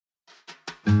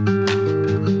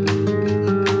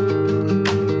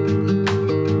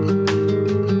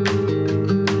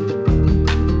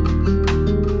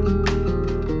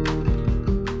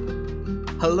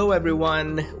Hello,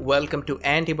 everyone. Welcome to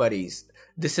Antibodies.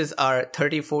 This is our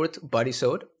 34th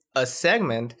Bodysode, a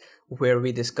segment where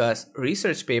we discuss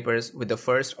research papers with the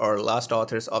first or last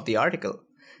authors of the article.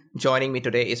 Joining me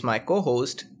today is my co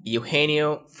host,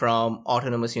 Eugenio from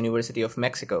Autonomous University of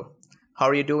Mexico. How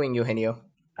are you doing, Eugenio?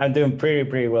 I'm doing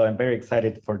pretty well. I'm very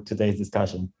excited for today's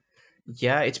discussion.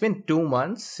 Yeah, it's been 2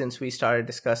 months since we started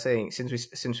discussing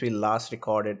since we last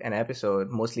recorded an episode.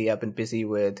 Mostly I've been busy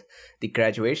with the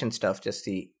graduation stuff, just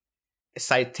the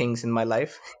side things in my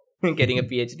life, getting a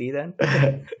PhD then.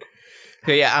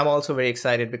 So yeah, I'm also very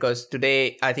excited because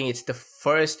today I think it's the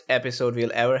first episode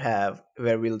we'll ever have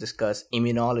where we'll discuss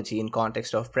immunology in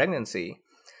context of pregnancy.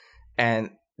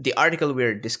 And the article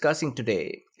we're discussing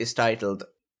today is titled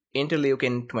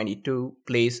Interleukin 22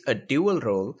 plays a dual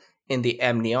role in the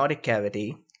amniotic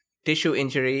cavity, tissue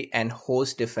injury, and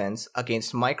host defense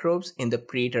against microbes in the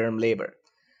preterm labor.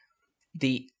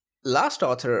 The last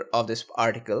author of this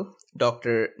article,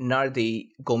 Dr.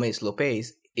 Nardi Gomez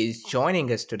Lopez, is joining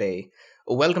us today.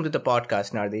 Welcome to the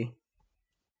podcast, Nardi.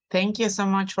 Thank you so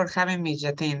much for having me,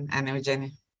 Jatin and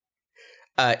Eugenia.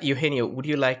 Eugenio, would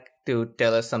you like to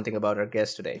tell us something about our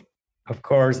guest today? Of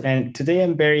course. And today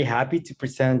I'm very happy to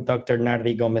present Dr.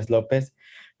 Nardi Gomez Lopez,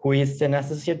 who is an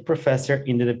associate professor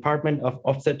in the Department of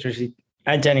Obstetrics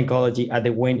and Gynecology at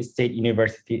the Wayne State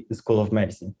University School of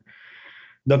Medicine.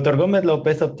 Dr. Gomez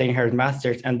Lopez obtained her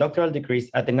master's and doctoral degrees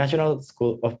at the National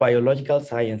School of Biological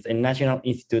Science and National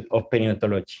Institute of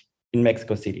Perinatology in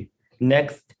Mexico City.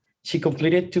 Next, she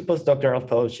completed 2 postdoctoral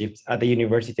fellowships at the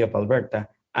University of Alberta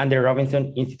and the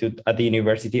Robinson Institute at the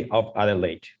University of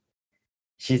Adelaide.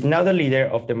 She's now the leader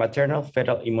of the Maternal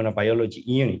Fetal Immunobiology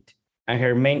Unit, and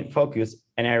her main focus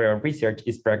and area of research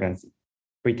is pregnancy,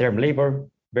 preterm labor,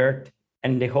 birth,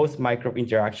 and the host microbe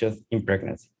interactions in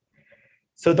pregnancy.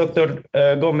 So Dr.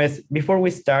 Gomez, before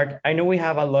we start, I know we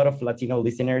have a lot of Latino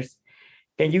listeners.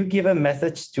 Can you give a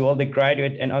message to all the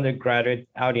graduate and undergraduate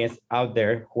audience out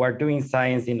there who are doing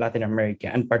science in Latin America,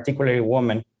 and particularly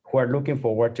women who are looking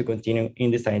forward to continue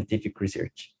in the scientific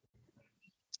research?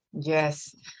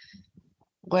 Yes.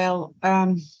 Well,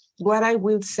 what I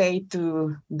will say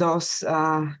to those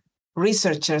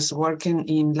researchers working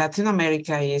in Latin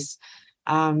America is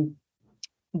there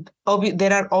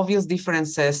are obvious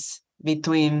differences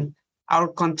between our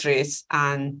countries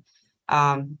and,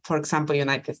 for example,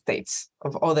 United States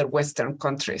of other Western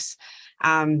countries.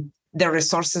 The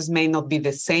resources may not be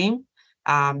the same,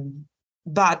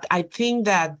 but I think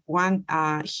that one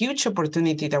huge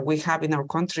opportunity that we have in our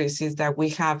countries is that we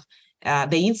have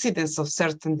the incidence of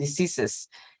certain diseases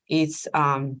is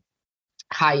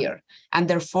higher, and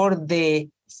therefore the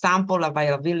sample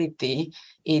availability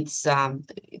it's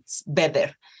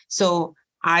better. So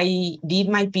I did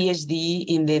my PhD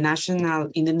in the National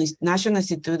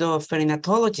Institute of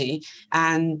Perinatology,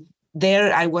 and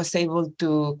there I was able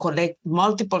to collect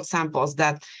multiple samples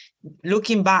that,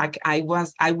 looking back, I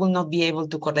will not be able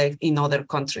to collect in other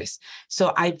countries.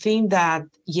 So I think that,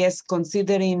 yes,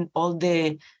 considering all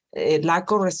the lack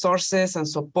of resources and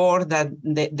support that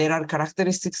there are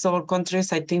characteristics of our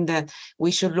countries, I think that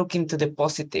we should look into the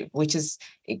positive, which is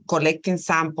collecting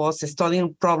samples,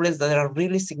 studying problems that are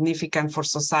really significant for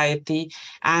society.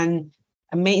 And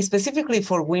specifically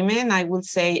for women, I would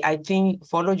say, I think,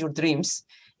 follow your dreams.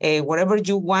 Whatever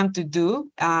you want to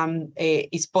do,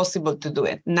 it's possible to do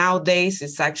it. Nowadays,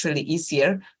 it's actually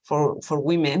easier for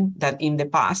women than in the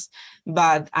past.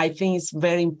 But I think it's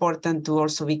very important to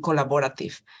also be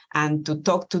collaborative and to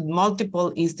talk to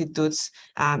multiple institutes.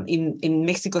 In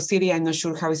Mexico City, I'm not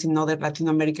sure how it's in other Latin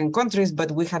American countries,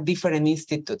 but we have different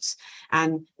institutes.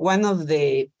 And one of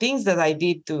the things that I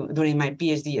did during my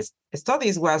PhD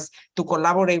studies was to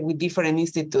collaborate with different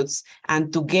institutes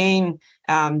and to gain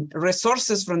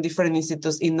resources from different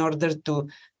institutes in order to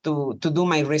do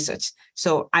my research.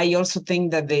 So I also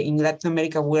think that in Latin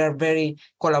America, we are very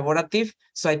collaborative.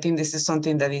 So I think this is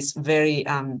something that is very,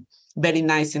 very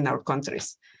nice in our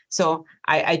countries. So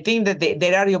I think that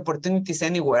there are opportunities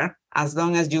anywhere, as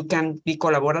long as you can be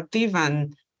collaborative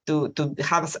and to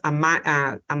have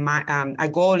a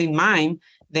goal in mind,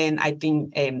 then I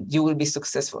think you will be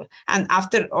successful. And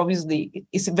after, obviously,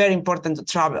 it's very important to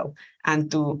travel and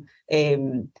to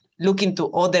look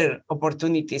into other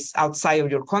opportunities outside of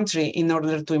your country in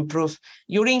order to improve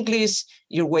your English,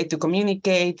 your way to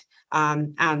communicate.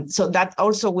 And so that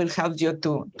also will help you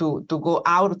to go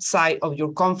outside of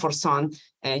your comfort zone,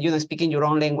 speaking your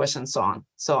own language and so on.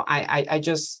 So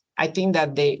I think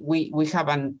that we have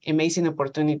an amazing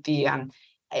opportunity, and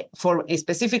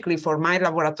specifically for my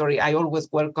laboratory, I always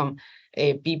welcome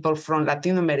people from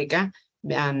Latin America,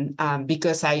 and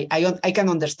because I can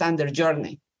understand their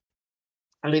journey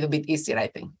a little bit easier, I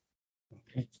think.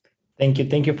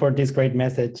 Thank you for this great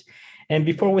message. And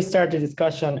before we start the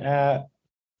discussion,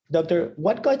 Doctor,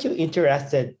 what got you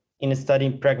interested in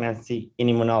studying pregnancy in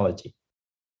immunology?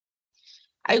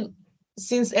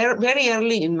 Since very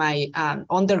early in my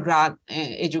undergrad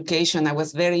education, I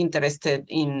was very interested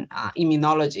in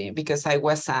immunology because I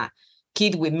was a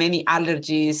kid with many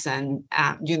allergies, and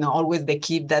always the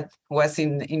kid that was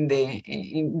in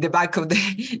the back of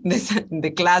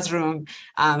the classroom,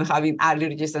 having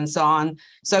allergies and so on.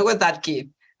 So I was that kid,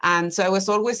 and so I was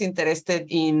always interested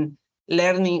in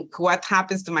learning what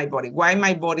happens to my body, why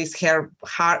my body is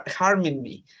harming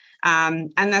me.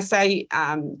 And as I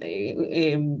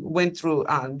went through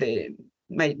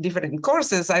my different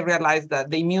courses, I realized that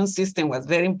the immune system was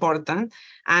very important.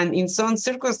 And in some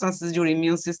circumstances, your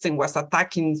immune system was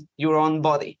attacking your own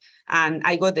body. And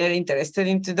I got very interested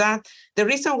into that. The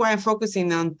reason why I'm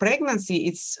focusing on pregnancy,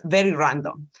 it's very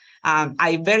random.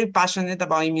 I'm very passionate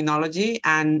about immunology.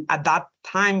 And at that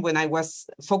time, when I was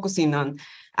focusing on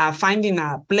finding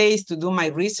a place to do my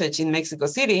research in Mexico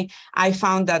City, I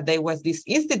found that there was this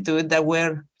institute that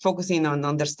were focusing on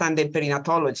understanding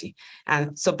perinatology.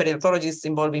 And so perinatology is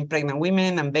involving pregnant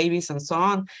women and babies and so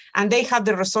on. And they have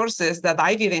the resources that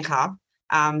I didn't have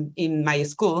in my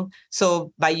school.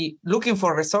 So by looking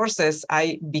for resources,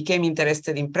 I became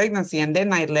interested in pregnancy. And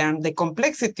then I learned the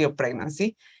complexity of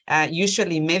pregnancy.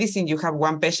 Usually in medicine, you have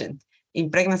one patient. In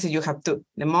pregnancy, you have two,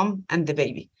 the mom and the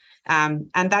baby. And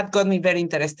that got me very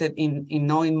interested in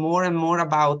knowing more and more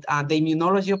about the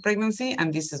immunology of pregnancy.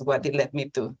 And this is what it led me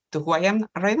to who I am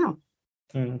right now.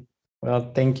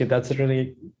 Well, thank you. That's a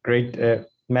really great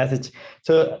message.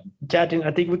 So, Jatin,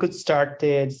 I think we could start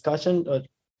the discussion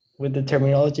with the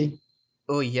terminology.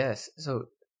 Oh, yes. So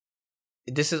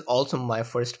this is also my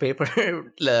first paper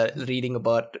reading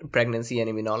about pregnancy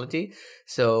and immunology.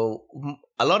 So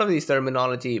a lot of these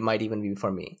terminology might even be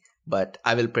for me, but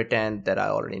I will pretend that I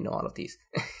already know all of these.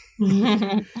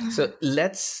 So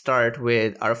let's start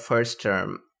with our first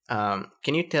term.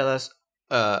 Can you tell us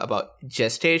about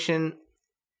gestation?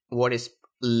 What is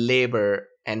labor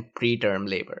and preterm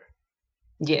labor?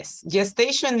 Yes,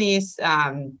 gestation is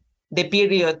the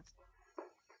period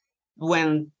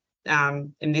when,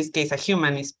 in this case, a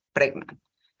human is pregnant.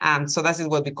 So that is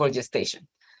what we call gestation.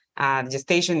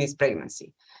 Gestation is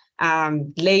pregnancy.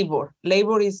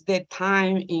 Labor is the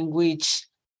time in which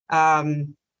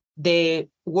the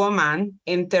woman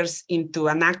enters into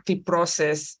an active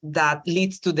process that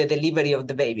leads to the delivery of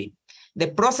the baby. The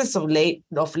process of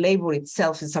labor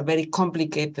itself is a very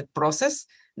complicated process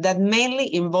that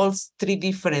mainly involves three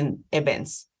different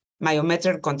events: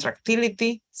 myometrial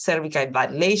contractility, cervical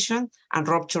dilation, and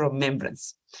rupture of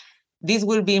membranes. This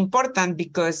will be important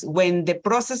because when the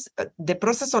process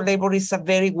of labor is a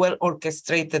very well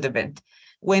orchestrated event.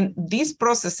 When these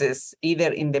processes,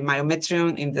 either in the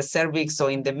myometrium, in the cervix,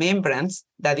 or in the membranes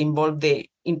that involve the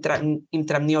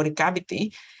intraamniotic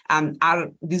cavity, are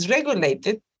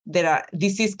dysregulated,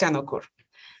 disease can occur.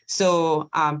 So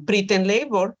preterm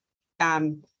labor,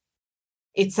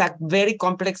 it's a very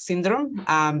complex syndrome.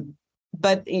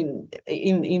 But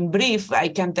in brief, I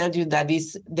can tell you that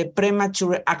it's the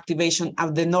premature activation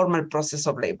of the normal process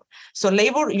of labor. So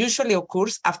labor usually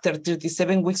occurs after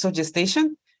 37 weeks of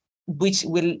gestation, which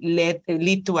will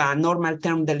lead to a normal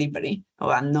term delivery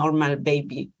or a normal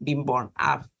baby being born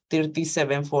at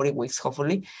 37, 40 weeks,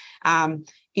 hopefully.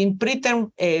 In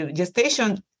preterm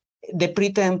gestation, the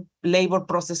preterm labor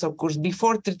process occurs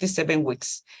before 37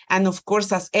 weeks. And of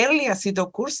course, as early as it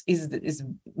occurs is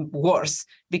worse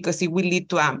because it will lead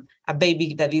to a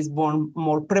baby that is born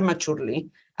more prematurely.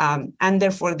 And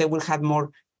therefore, they will have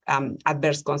more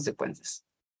adverse consequences.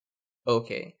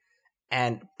 Okay.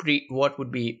 And what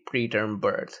would be preterm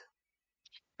birth?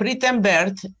 Preterm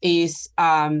birth is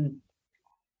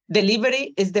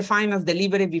delivery is defined as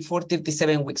delivery before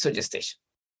 37 weeks of gestation.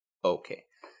 Okay.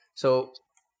 So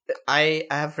I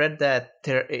have read that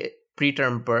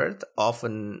preterm birth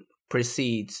often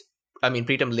precedes,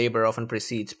 preterm labor often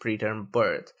precedes preterm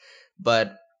birth.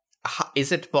 But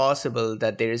is it possible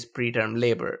that there is preterm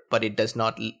labor, but it does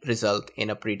not result in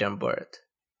a preterm birth?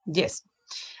 Yes.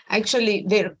 Actually,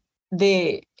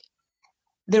 the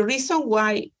reason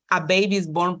why a baby is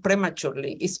born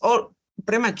prematurely is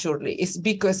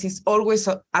because it's always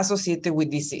associated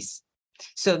with disease.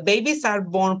 So babies are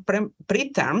born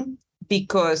preterm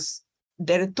because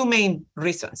there are two main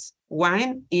reasons.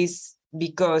 One is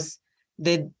because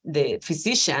the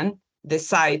physician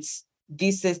decides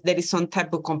there is some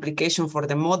type of complication for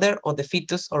the mother or the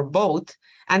fetus or both,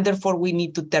 and therefore we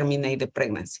need to terminate the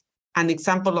pregnancy. An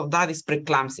example of that is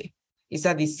preeclampsia. It's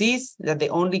a disease that the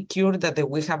only cure that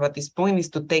we have at this point is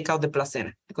to take out the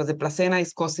placenta, because the placenta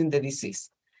is causing the disease.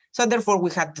 So therefore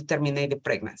we had to terminate the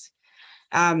pregnancy.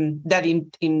 That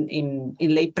in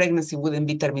late pregnancy wouldn't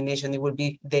be termination, it would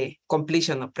be the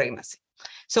completion of pregnancy.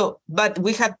 So, but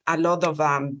we had a lot of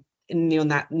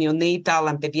neonatal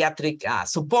and pediatric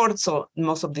support, so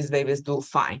most of these babies do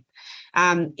fine.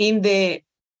 In the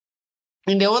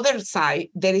other side,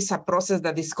 there is a process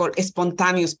that is called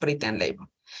spontaneous preterm labor.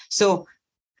 So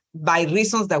by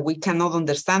reasons that we cannot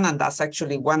understand, and that's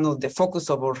actually one of the focus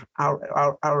of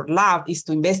our lab, is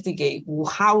to investigate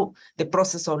how the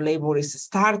process of labor is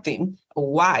starting,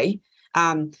 or why.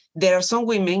 There are some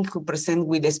women who present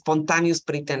with a spontaneous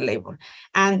preterm labor.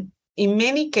 And in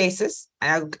many cases,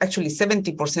 actually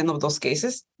 70% of those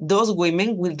cases, those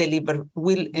women will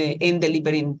end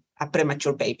delivering a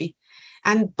premature baby.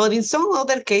 But in some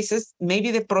other cases,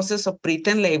 maybe the process of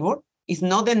preterm labor is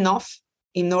not enough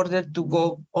in order to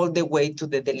go all the way to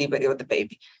the delivery of the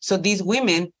baby. So these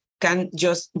women are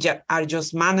just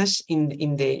managed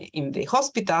in the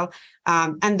hospital,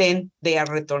 and then they are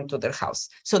returned to their house.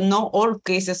 So not all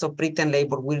cases of preterm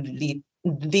labor will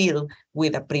deal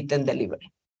with a preterm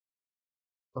delivery.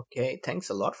 Okay, thanks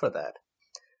a lot for that.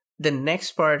 The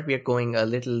next part, we are going a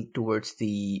little towards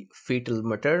the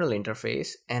fetal-maternal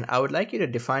interface, and I would like you to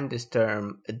define this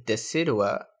term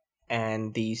decidua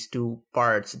and these two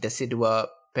parts, decidua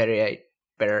parietalis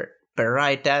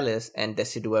and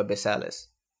decidua basalis.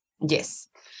 Yes.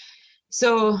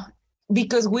 So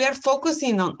because we are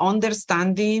focusing on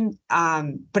understanding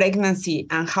pregnancy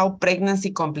and how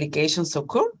pregnancy complications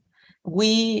occur,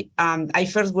 I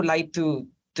first would like to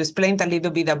explain a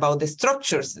little bit about the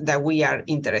structures that we are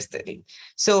interested in.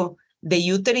 So the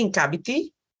uterine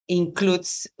cavity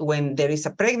includes, when there is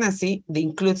a pregnancy, it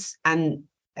includes the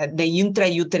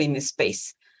intrauterine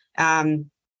space.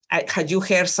 Had you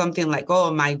heard something like,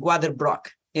 oh, my water broke,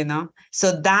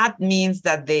 So that means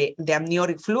that the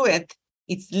amniotic fluid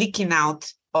is leaking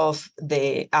out of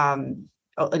the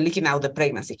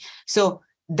pregnancy. So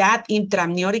that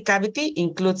intraamniotic cavity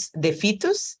includes the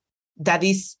fetus that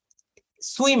is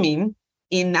swimming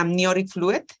in amniotic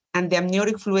fluid, and the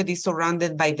amniotic fluid is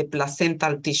surrounded by the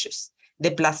placental tissues, the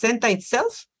placenta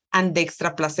itself and the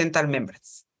extraplacental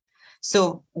membranes.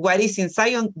 So what is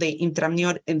inside on the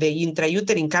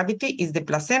intrauterine cavity is the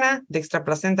placenta, the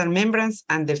extraplacental membranes,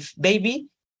 and the baby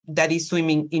that is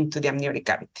swimming into the amniotic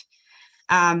cavity.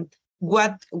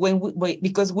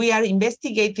 Because we are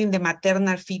investigating the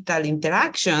maternal-fetal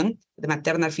interaction, the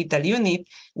maternal-fetal unit,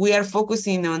 we are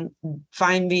focusing on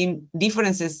finding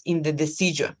differences in the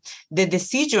decidua. The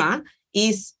decidua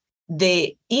is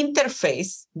the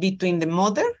interface between the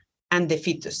mother and the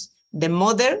fetus. The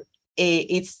mother,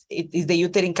 it is the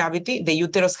uterine cavity. The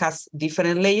uterus has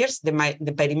different layers, the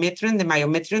perimetrium, the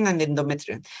myometrium, and the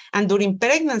endometrium. And during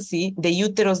pregnancy, the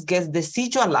uterus gets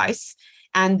decidualized,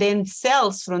 and then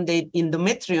cells from the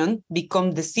endometrium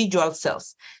become decidual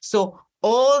cells. So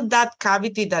all that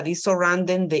cavity that is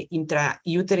surrounding the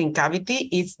intrauterine cavity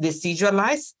is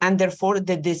decidualized, and therefore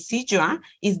the decidua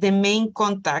is the main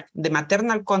contact, the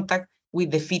maternal contact with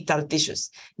the fetal tissues.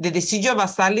 The decidua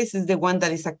basalis is the one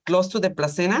that is close to the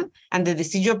placenta, and the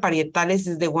decidua parietalis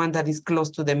is the one that is close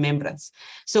to the membranes.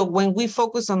 So when we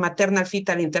focus on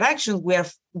maternal-fetal interactions,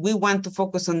 we want to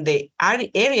focus on the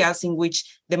areas in which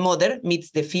the mother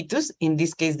meets the fetus, in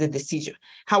this case, the decidua.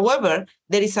 However,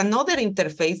 there is another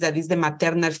interface that is the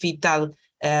maternal-fetal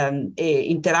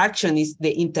interaction, is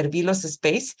the intervillous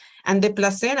space, and the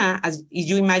placenta, as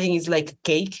you imagine, is like a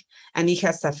cake, and it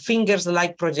has a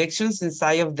fingers-like projections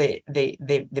inside of the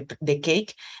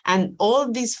cake. And all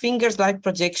these fingers-like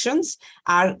projections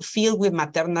are filled with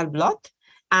maternal blood,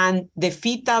 and the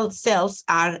fetal cells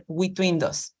are between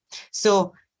those.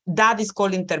 So that is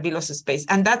called intervillous space.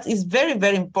 And that is very,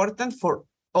 very important for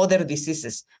other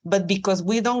diseases. But because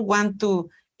we don't want to,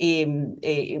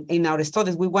 in our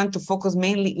studies, we want to focus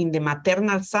mainly in the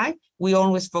maternal side, we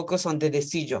always focus on the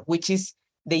decidua, which is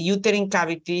the uterine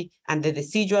cavity and the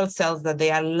decidual cells that they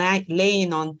are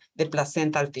laying on the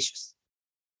placental tissues.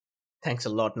 Thanks a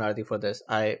lot, Nardi, for this.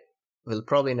 I will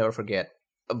probably never forget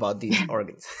about these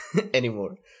organs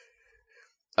anymore.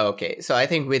 Okay, so I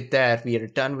think with that, we are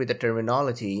done with the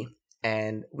terminology,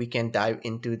 and we can dive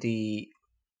into this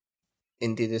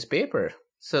paper.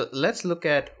 So let's look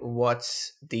at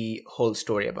what's the whole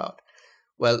story about.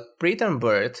 Well, preterm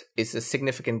birth is a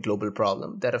significant global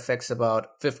problem that affects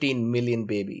about 15 million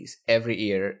babies every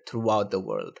year throughout the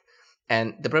world.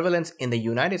 And the prevalence in the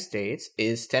United States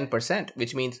is 10%,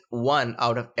 which means 1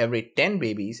 out of every 10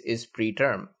 babies is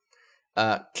preterm.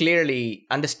 Clearly,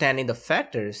 understanding the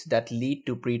factors that lead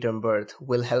to preterm birth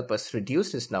will help us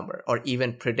reduce this number or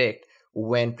even predict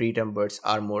when preterm births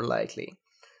are more likely.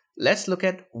 Let's look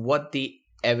at what the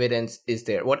evidence is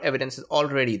there, what evidence is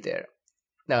already there.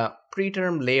 Now,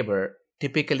 preterm labor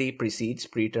typically precedes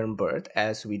preterm birth,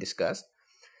 as we discussed.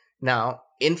 Now,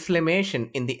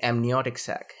 inflammation in the amniotic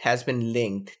sac has been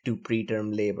linked to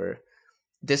preterm labor.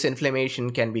 This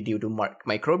inflammation can be due to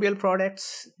microbial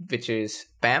products, which is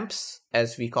PAMPs,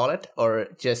 as we call it, or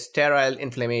just sterile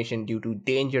inflammation due to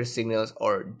danger signals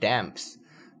or DAMPs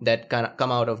that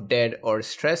come out of dead or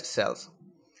stressed cells.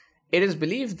 It is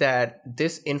believed that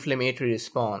this inflammatory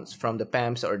response from the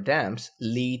PAMPs or DAMPs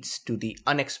leads to the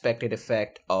unexpected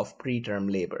effect of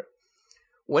preterm labor.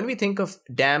 When we think of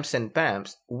DAMPs and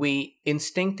PAMPs, we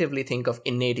instinctively think of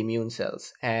innate immune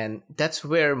cells, and that's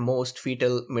where most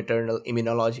fetal maternal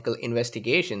immunological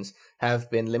investigations have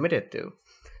been limited to.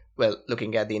 Well,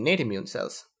 looking at the innate immune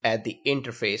cells at the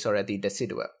interface or at the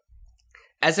decidua.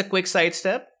 As a quick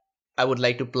sidestep, I would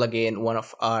like to plug in one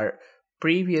of our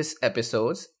previous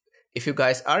episodes. If you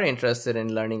guys are interested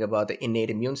in learning about the innate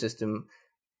immune system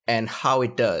and how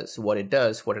it does, what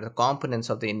are the components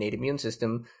of the innate immune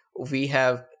system, we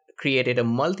have created a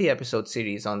multi-episode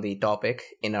series on the topic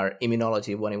in our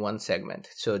Immunology 101 segment.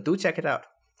 So do check it out.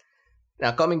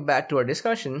 Now, coming back to our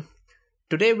discussion,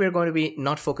 today we're going to be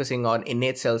not focusing on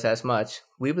innate cells as much.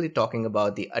 We will be talking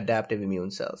about the adaptive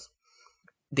immune cells.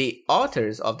 The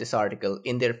authors of this article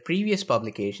in their previous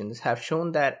publications have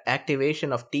shown that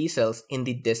activation of T cells in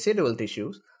the decidual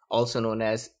tissues, also known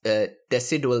as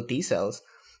decidual T cells,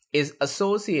 is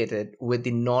associated with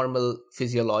the normal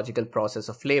physiological process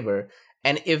of labor,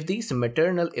 and if these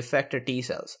maternal effector T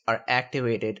cells are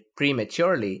activated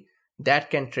prematurely, that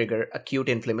can trigger acute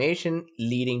inflammation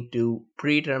leading to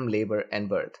preterm labor and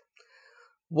birth.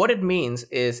 What it means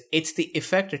is it's the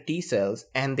effector T cells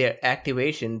and their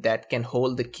activation that can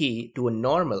hold the key to a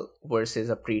normal versus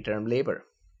a preterm labor.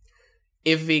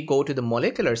 If we go to the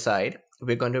molecular side,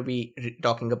 we're going to be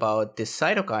talking about this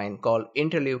cytokine called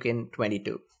interleukin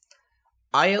 22.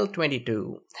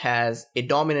 IL-22 has a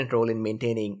dominant role in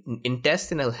maintaining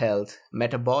intestinal health,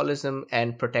 metabolism,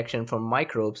 and protection from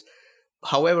microbes.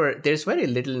 However, there's very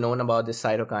little known about the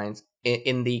cytokines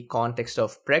in the context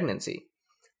of pregnancy.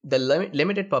 The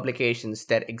limited publications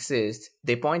that exist,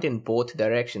 they point in both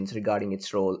directions regarding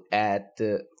its role at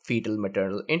the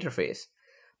fetal-maternal interface.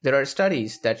 There are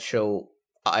studies that show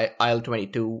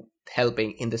IL-22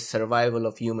 helping in the survival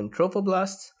of human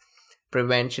trophoblasts,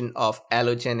 prevention of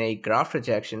allogeneic graft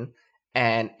rejection,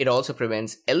 and it also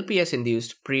prevents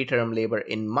LPS-induced preterm labor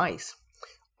in mice.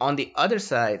 On the other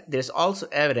side, there's also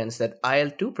evidence that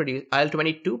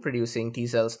IL-22 producing T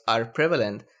cells are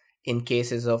prevalent in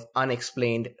cases of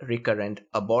unexplained recurrent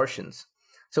abortions.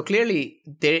 So clearly,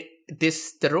 the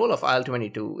role of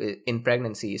IL-22 in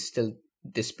pregnancy is still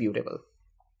disputable.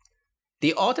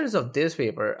 The authors of this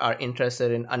paper are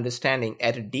interested in understanding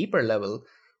at a deeper level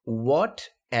what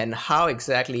and how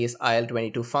exactly is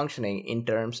IL-22 functioning in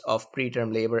terms of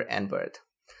preterm labor and birth.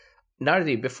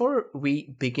 Nardi, before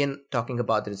we begin talking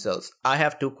about the results, I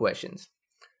have two questions.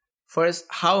 First,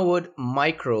 how would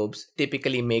microbes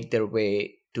typically make their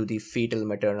way to the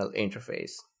fetal-maternal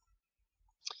interface?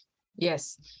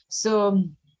 Yes. So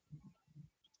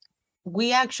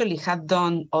we actually have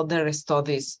done other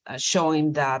studies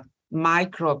showing that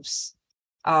microbes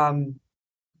can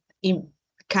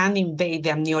invade the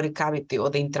amniotic cavity or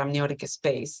the intraamniotic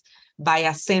space by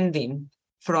ascending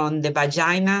from the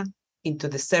vagina into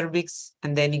the cervix,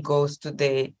 and then it goes to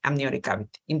the amniotic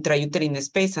cavity, intrauterine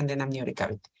space, and then amniotic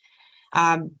cavity.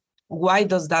 Why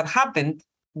does that happen?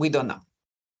 We don't know.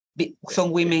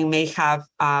 Some women may have,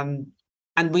 and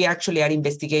we actually are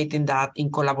investigating that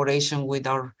in collaboration with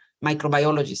our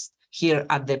microbiologists here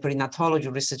at the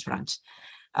perinatology research branch.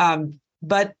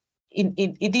 But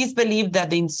it is believed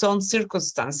that in some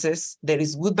circumstances, there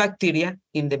is good bacteria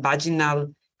in the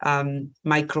vaginal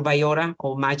microbiota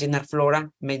or vaginal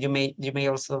flora. You may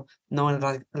also know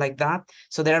it like that.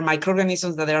 So there are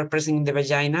microorganisms that are present in the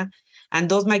vagina, and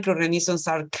those microorganisms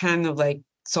are kind of like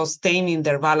sustaining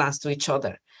their balance to each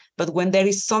other. But when there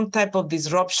is some type of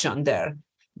disruption there,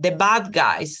 the bad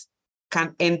guys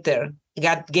can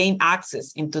gain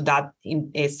access into that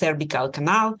in a cervical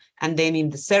canal, and then in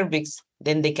the cervix,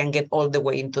 then they can get all the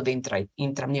way into the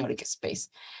intraamniotic space.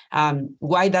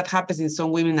 Why that happens in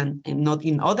some women and not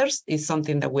in others is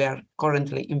something that we are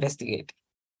currently investigating.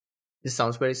 This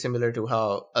sounds very similar to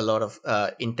how a lot of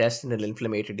intestinal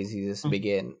inflammatory diseases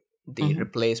begin, the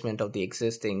replacement of the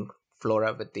existing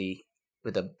flora with the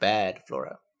with a bad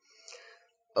flora.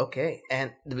 Okay,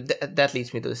 and that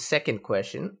leads me to the second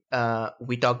question.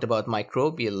 We talked about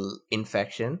microbial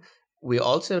infection. We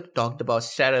also talked about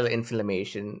sterile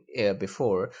inflammation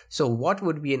before. So, what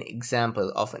would be an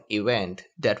example of an event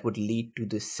that would lead to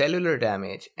the cellular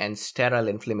damage and sterile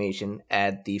inflammation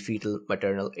at the fetal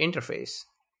maternal interface?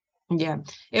 Yeah.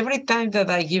 Every time that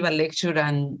I give a lecture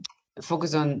and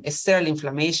focus on sterile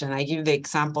inflammation, I give the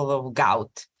example of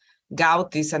gout.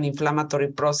 Gout is an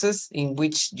inflammatory process in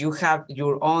which you have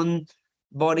your own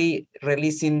body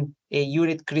releasing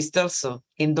uric crystals, so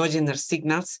endogenous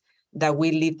signals that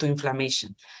will lead to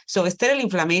inflammation. So sterile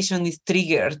inflammation is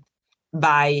triggered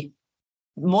by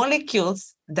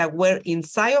molecules that were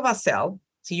inside of a cell.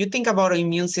 So you think about an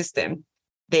immune system,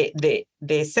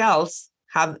 the cells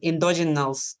have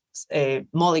endogenous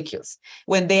molecules.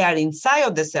 When they are inside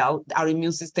of the cell, our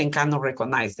immune system cannot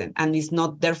recognize them and is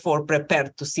not therefore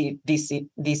prepared to see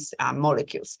these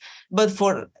molecules. But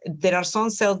there are some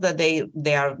cells that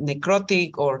they are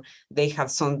necrotic or they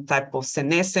have some type of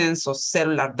senescence or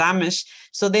cellular damage.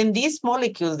 So then these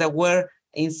molecules that were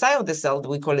inside of the cell,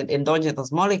 we call it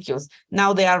endogenous molecules,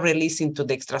 now they are released into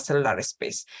the extracellular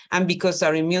space. And because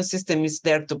our immune system is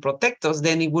there to protect us,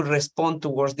 then it will respond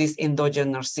towards these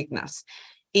endogenous signals.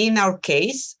 In our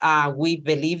case, we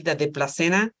believe that the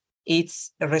placenta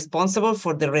is responsible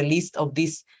for the release of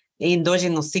these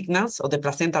endogenous signals of the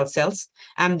placental cells.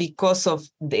 And because of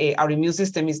our immune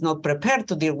system is not prepared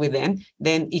to deal with them,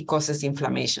 then it causes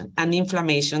inflammation. And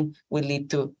inflammation will lead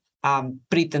to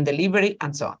preterm delivery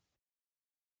and so on.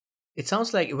 It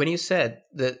sounds like when you said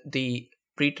the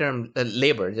preterm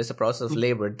labor, just a process of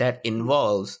labor that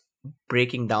involves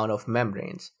breaking down of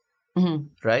membranes,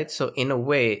 right? So in a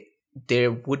way,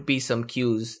 there would be some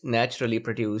cues naturally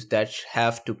produced that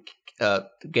have to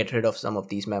get rid of some of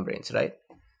these membranes, right?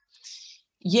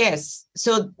 Yes.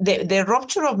 So the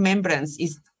rupture of membranes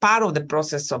is part of the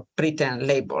process of preterm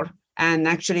labor. And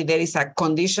actually, there is a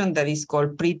condition that is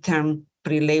called preterm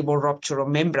pre-labor rupture of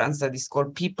membranes that is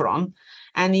called PPROM.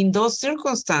 And in those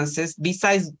circumstances,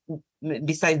 besides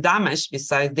damage,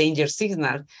 besides danger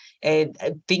signal,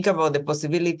 think about the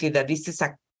possibility that this is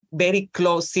a very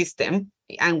closed system,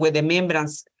 and when the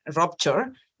membranes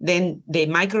rupture, then the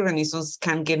microorganisms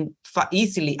can get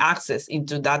easily access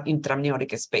into that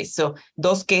intramniotic space. So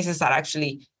those cases are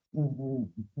actually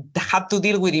have to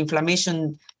deal with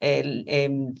inflammation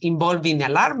involving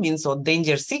alarmins or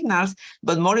danger signals,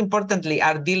 but more importantly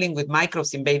are dealing with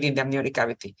microbes invading the amniotic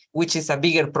cavity, which is a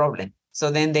bigger problem. So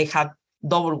then they have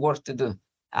double work to do.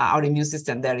 Our immune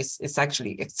system there is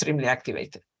actually extremely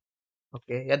activated.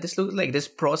 Okay, yeah, this looks like this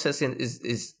process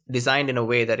is designed in a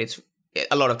way that it's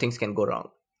a lot of things can go wrong.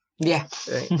 Yeah.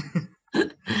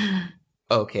 Right.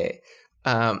 Okay.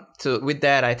 So with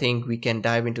that, I think we can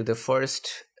dive into the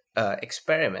first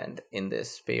experiment in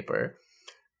this paper.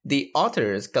 The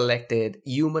authors collected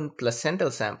human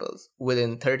placental samples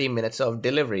within 30 minutes of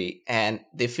delivery, and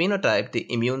they phenotyped the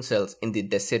immune cells in the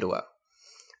decidua.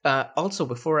 Also,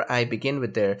 before I begin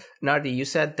with there, Nardi, you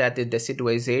said that the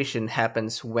deciduization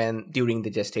happens during the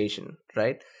gestation,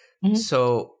 right? Mm-hmm.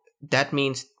 So that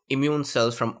means immune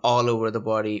cells from all over the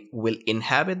body will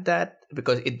inhabit that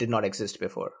because it did not exist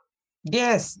before.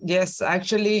 Yes.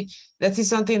 Actually, that is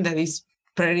something that is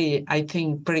pretty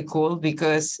cool,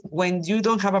 because when you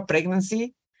don't have a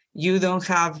pregnancy, you don't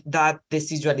have that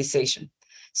decidualization.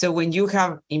 So when you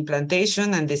have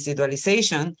implantation and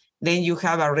decidualization, then you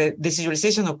have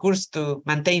decidualization occurs to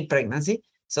maintain pregnancy.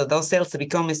 So those cells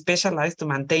become specialized to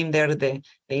maintain the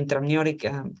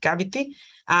intramniotic cavity.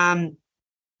 And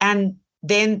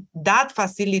then that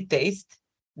facilitates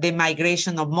the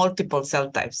migration of multiple cell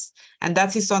types. And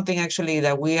that is something actually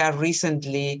that we are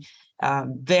recently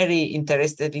very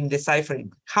interested in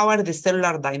deciphering. How are the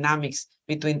cellular dynamics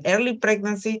between early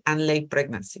pregnancy and late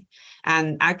pregnancy?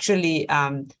 And actually,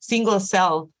 single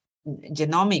cell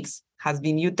genomics has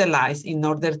been utilized in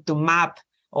order to map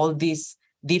all these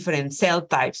different cell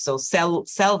types, so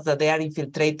cells that they are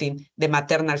infiltrating the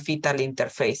maternal fetal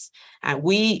interface. And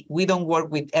we don't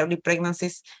work with early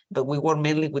pregnancies, but we work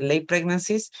mainly with late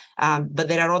pregnancies. But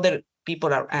there are other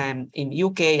people in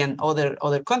UK and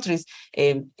other countries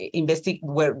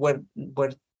where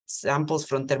samples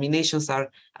from terminations are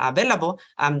available,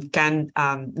 can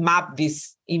map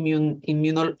this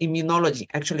immunology.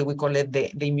 Actually, we call it the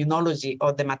immunology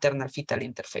of the maternal fetal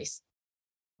interface.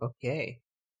 Okay.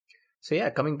 So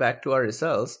yeah, coming back to our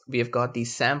results, we have got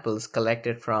these samples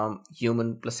collected from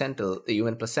human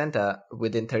placenta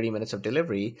within 30 minutes of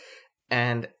delivery,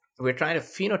 and we're trying to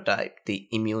phenotype the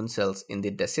immune cells in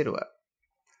the decidua.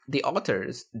 The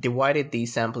authors divided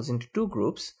these samples into two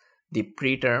groups. the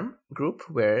preterm group,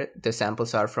 where the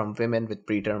samples are from women with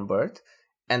preterm birth,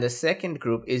 and the second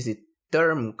group is the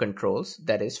term controls,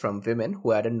 that is from women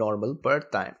who had a normal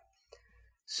birth time.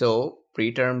 So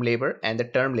preterm labor and the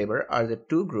term labor are the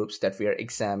two groups that we are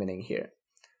examining here.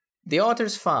 The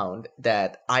authors found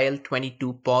that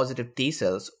IL-22 positive T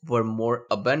cells were more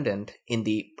abundant in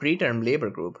the preterm labor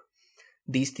group.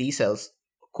 These T cells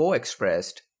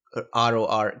co-expressed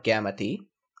ROR gamma T,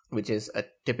 which is a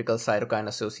typical cytokine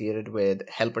associated with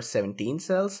helper 17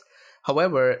 cells.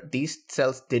 However, these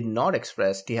cells did not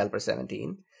express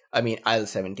IL-17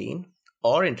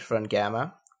 or interferon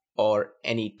gamma or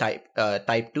any type 2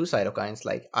 cytokines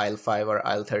like IL-5 or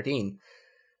IL-13.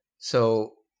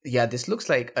 So yeah, this looks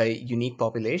like a unique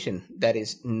population that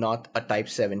is not a type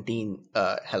 17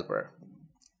 helper.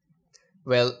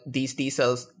 Well, these T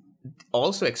cells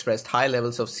also expressed high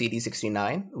levels of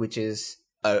CD69, which is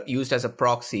used as a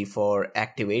proxy for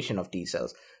activation of T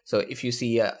cells. So if you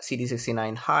see a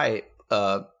CD69 high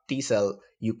T cell,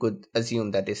 you could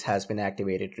assume that this has been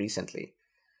activated recently.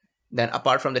 Then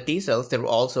apart from the T cells, there were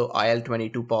also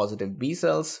IL-22 positive B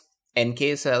cells,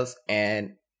 NK cells,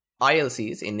 and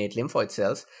ILCs, innate lymphoid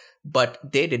cells, but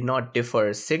they did not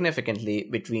differ significantly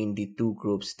between the two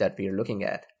groups that we are looking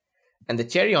at. And the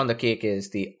cherry on the cake is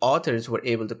the authors were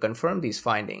able to confirm these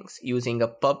findings using a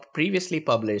previously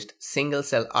published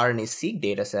single-cell RNA-seq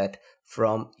dataset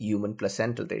from human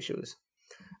placental tissues.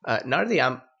 Nardi,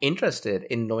 I'm interested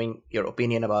in knowing your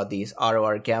opinion about these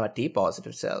ROR gamma T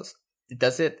positive cells.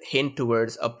 Does it hint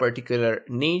towards a particular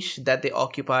niche that they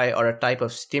occupy or a type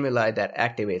of stimuli that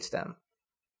activates them?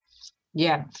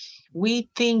 Yeah, we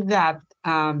think that,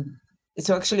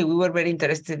 so actually we were very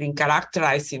interested in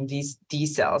characterizing these T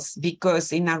cells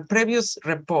because in our previous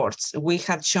reports, we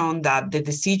had shown that the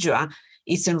decidua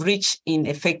is enriched in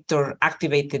effector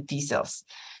activated T cells.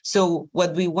 So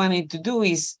what we wanted to do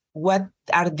is, what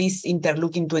are these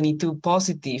interleukin-22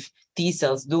 positive T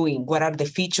cells doing? What are the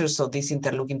features of this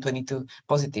interleukin-22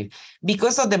 positive?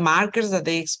 Because of the markers that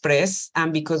they express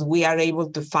and because we are able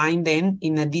to find them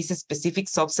in this specific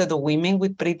subset of women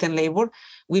with preterm labor,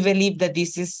 we believe that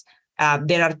this is,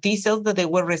 there are T cells that they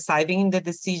were residing in the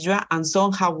decidua and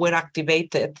somehow were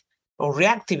activated or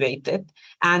reactivated,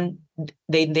 and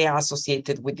they are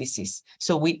associated with disease.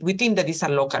 So we think that it's a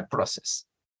local process.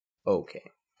 Okay.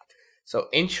 So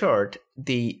in short,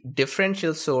 the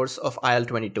differential source of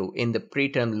IL-22 in the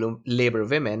preterm labor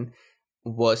women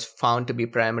was found to be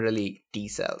primarily T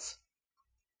cells.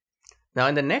 Now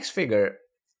in the next figure,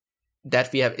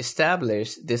 that we have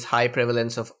established this high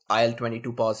prevalence of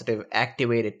IL-22 positive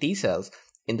activated T cells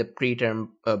in the preterm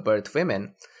birth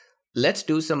women, let's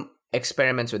do some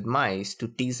experiments with mice to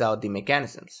tease out the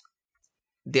mechanisms.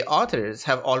 The authors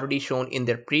have already shown in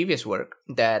their previous work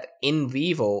that in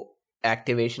vivo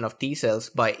activation of T cells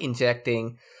by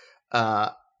injecting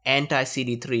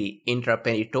anti-CD3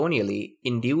 intraperitoneally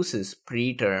induces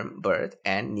preterm birth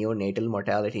and neonatal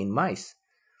mortality in mice.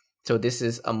 So this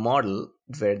is a model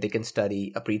where they can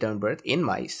study a preterm birth in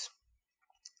mice.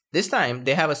 This time,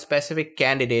 they have a specific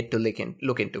candidate to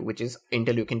look into, which is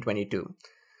interleukin-22,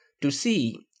 to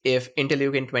see if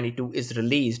interleukin-22 is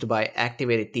released by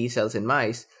activated T cells in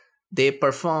mice. They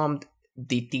performed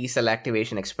the T cell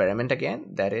activation experiment again.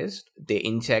 That is, they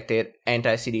injected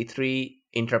anti-CD3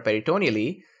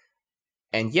 intraperitoneally,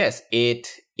 and yes, it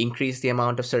increased the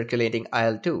amount of circulating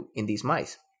IL-2 in these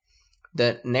mice.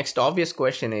 The next obvious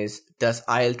question is, does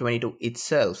IL-22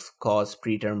 itself cause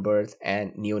preterm birth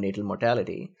and neonatal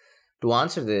mortality? To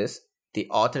answer this, the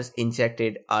authors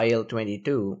injected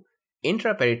IL-22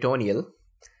 intraperitoneal,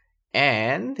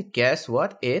 and guess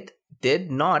what? It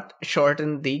did not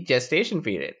shorten the gestation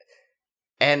period.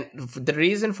 And the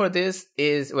reason for this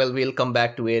is, well, we'll come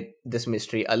back to this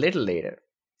mystery a little later.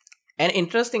 An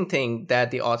interesting thing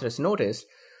that the authors noticed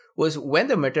was when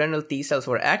the maternal T cells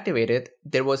were activated,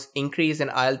 there was increase in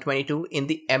IL-22 in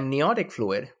the amniotic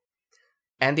fluid.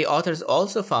 And the authors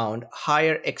also found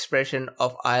higher expression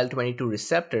of IL-22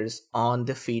 receptors on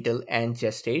the fetal and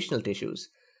gestational tissues,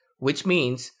 which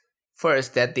means,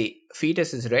 first, that the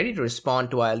fetus is ready to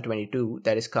respond to IL-22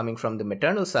 that is coming from the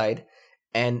maternal side,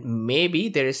 and maybe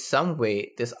there is some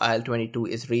way this IL-22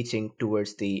 is reaching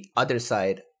towards the other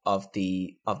side of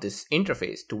this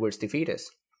interface, towards the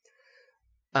fetus.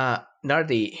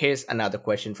 Nardi, here's another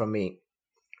question from me.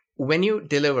 When you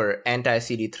deliver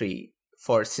anti-CD3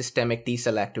 for systemic T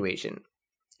cell activation,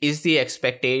 is the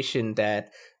expectation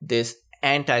that this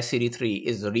anti-CD3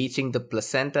 is reaching the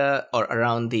placenta or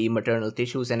around the maternal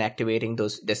tissues and activating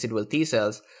those decidual T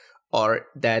cells, or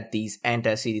that these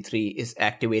anti-CD3 is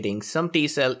activating some T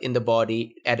cell in the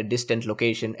body at a distant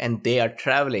location and they are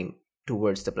traveling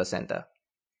towards the placenta?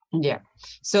 Yeah.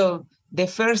 So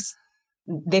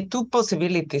the two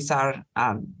possibilities are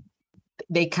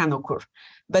they can occur.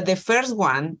 But the first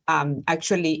one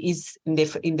actually is in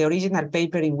the original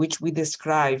paper in which we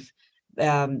describe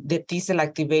the T cell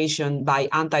activation by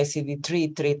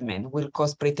anti-CD3 treatment will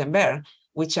cause Prit-en-Barre,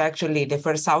 which actually the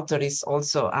first author is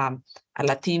also a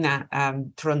Latina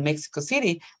from Mexico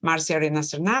City, Marcia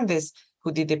Arenas Hernandez,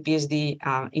 who did a PhD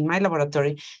in my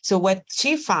laboratory. So what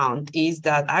she found is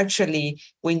that actually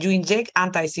when you inject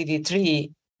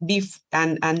anti-CD3,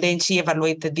 and then she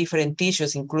evaluated different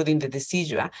tissues, including the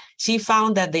decidua, she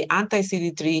found that the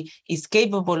anti-CD3 is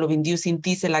capable of inducing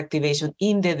T cell activation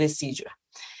in the decidua.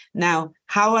 Now,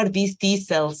 how are these T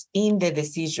cells in the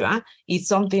decidua? It's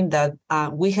something that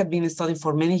we have been studying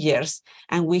for many years,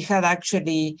 and we had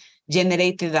actually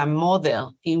generated a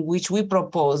model in which we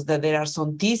propose that there are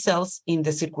some T cells in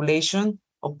the circulation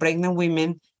of pregnant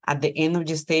women at the end of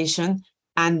gestation,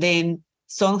 and then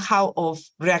somehow of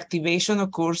reactivation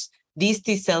occurs, these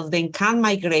T cells then can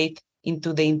migrate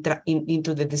into the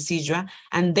into the decidua,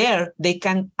 and there they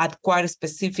can acquire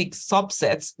specific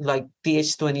subsets like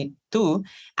Th22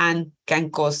 and can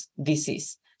cause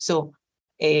disease. So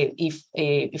if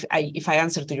I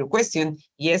answer to your question,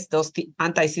 yes, those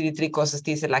anti-CD3 causes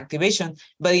T cell activation,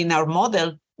 but in our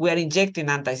model, we are injecting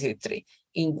anti-CD3.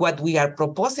 In what we are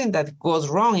proposing that goes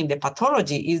wrong in the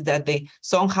pathology is that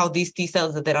somehow these T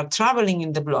cells that are traveling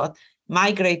in the blood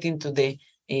migrate into the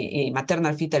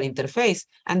maternal fetal interface,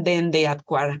 and then they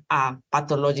acquire a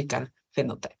pathological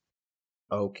phenotype.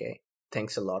 Okay,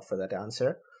 thanks a lot for that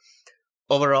answer.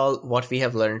 Overall, what we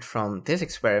have learned from this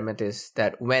experiment is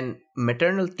that when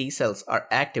maternal T cells are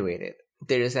activated,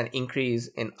 there is an increase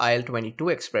in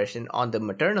IL-22 expression on the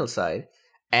maternal side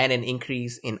and an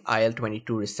increase in IL-22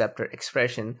 receptor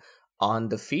expression on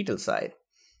the fetal side.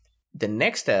 The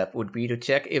next step would be to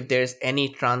check if there's any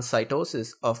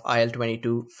transcytosis of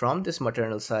IL-22 from this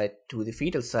maternal side to the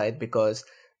fetal side, because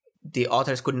the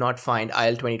authors could not find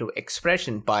IL-22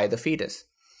 expression by the fetus.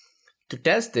 To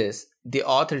test this, the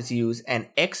authors use an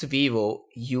ex vivo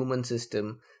human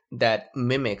system that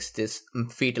mimics this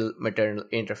fetal maternal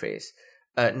interface.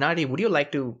 Nadi, would you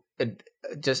like to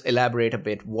just elaborate a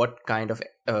bit? What kind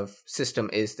of system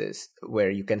is this where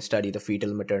you can study the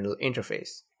fetal maternal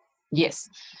interface? Yes.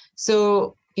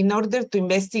 So in order to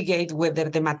investigate whether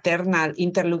the maternal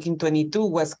interleukin-22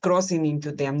 was crossing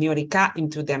into the amniotic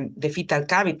into the fetal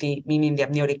cavity, meaning the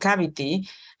amniotic cavity,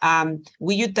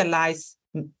 we utilize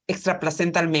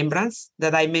extraplacental membranes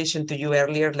that I mentioned to you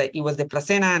earlier. Like it was the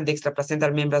placenta and the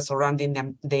extraplacental membranes surrounding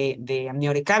the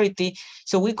amniotic cavity.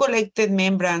 So we collected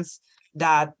membranes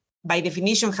that by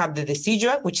definition have the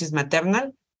decidua, which is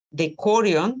maternal, the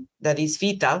chorion that is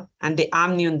fetal, and the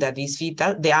amnion that is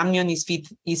fetal. The amnion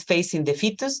is facing the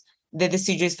fetus, the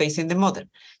decidua is facing the mother.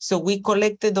 So we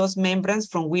collected those membranes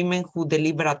from women who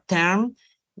deliver a term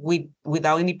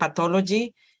without any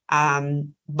pathology,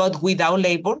 but without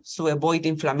labor, so avoid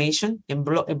inflammation and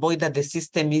avoid that the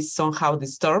system is somehow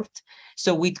disturbed.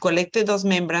 So we collected those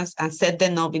membranes and set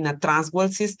them up in a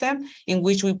transwell system in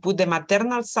which we put the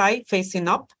maternal side facing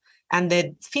up and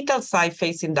the fetal side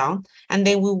facing down. And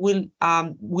then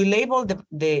we label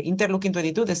the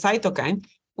interleukin-22, the cytokine.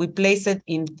 We place it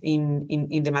in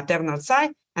the maternal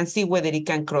side and see whether it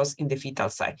can cross in the fetal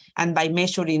side. And by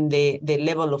measuring the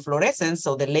level of fluorescence,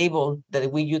 so the label that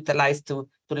we utilize to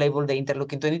label the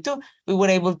interleukin-22, we were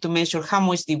able to measure how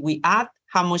much did we add,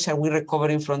 how much are we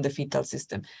recovering from the fetal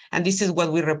system. And this is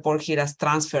what we report here as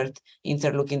transferred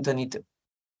interleukin-22.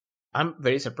 I'm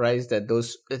very surprised that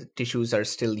those tissues are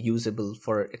still usable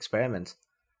for experiments,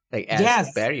 like as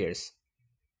Yes. barriers.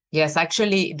 Yes,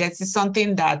 actually, this is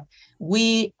something that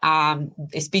we,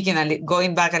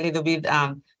 going back a little bit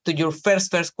to your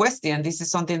first question, this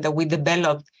is something that we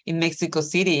developed in Mexico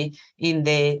City in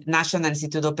the National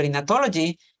Institute of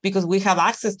Perinatology, because we have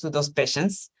access to those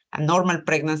patients and normal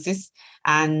pregnancies,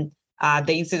 and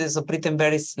the incidence of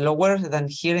Prit-en-Barre is lower than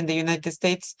here in the United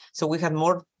States. So we have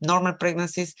more normal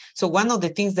pregnancies. So one of the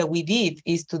things that we did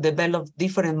is to develop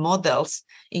different models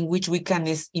in which we can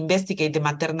investigate the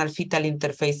maternal fetal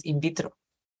interface in vitro.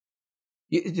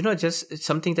 You know, just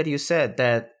something that you said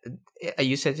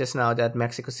just now that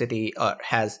Mexico City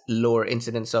has lower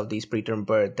incidence of these preterm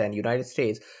birth than United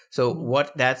States. So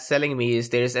what that's telling me is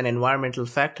there's an environmental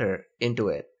factor into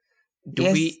it.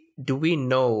 Do we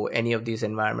know any of these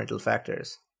environmental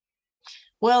factors?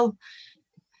 Well,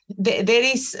 there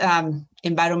is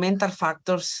environmental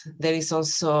factors. There is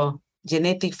also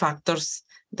genetic factors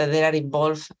that they are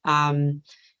involved.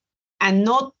 and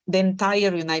not the entire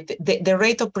the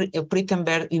rate of preterm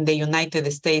birth in the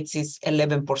United States is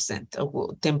 11%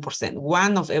 or 10%.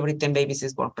 1 of every 10 babies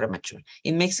is born premature.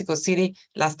 In Mexico City,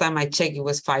 last time I checked, it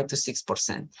was 5 to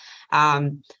 6%.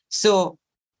 So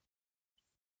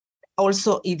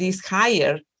also it is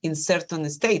higher in certain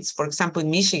states. For example, in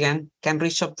Michigan can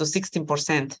reach up to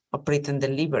 16% of preterm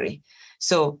delivery.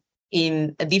 So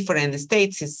in different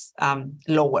states is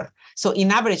lower. So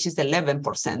in average is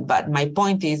 11%, but my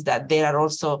point is that there are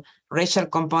also racial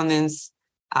components,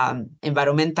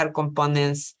 environmental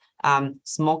components.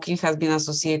 Smoking has been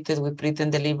associated with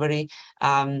preterm delivery.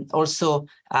 Also,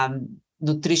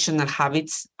 nutritional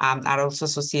habits are also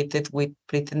associated with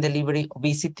preterm delivery.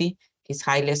 Obesity is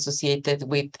highly associated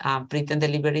with preterm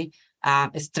delivery.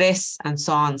 Stress and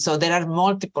so on. So there are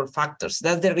multiple factors.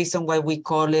 That's the reason why we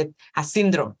call it a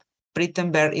syndrome.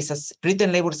 Preterm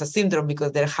labor is a syndrome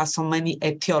because there has so many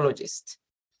etiologies.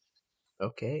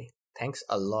 Okay, thanks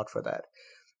a lot for that.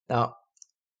 Now,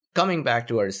 coming back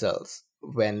to our results,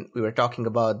 when we were talking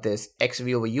about this ex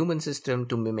vivo human system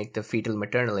to mimic the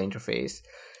fetal-maternal interface,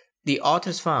 the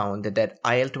authors found that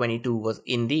IL-22 was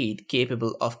indeed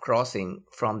capable of crossing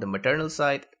from the maternal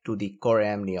side to the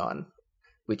choramnion,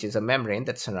 which is a membrane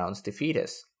that surrounds the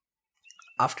fetus.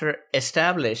 After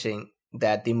establishing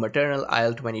that the maternal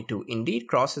IL-22 indeed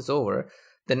crosses over,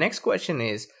 the next question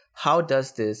is, how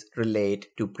does this relate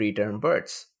to preterm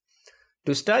births?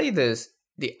 To study this,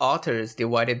 the authors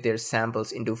divided their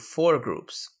samples into 4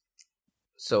 groups.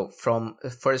 So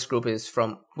the first group is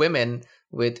from women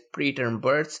with preterm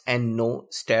births and no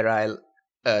sterile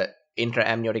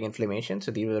intraamniotic inflammation.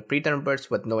 So these were preterm births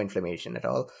with no inflammation at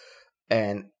all.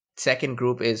 And second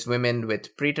group is women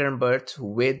with preterm births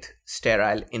with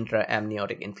sterile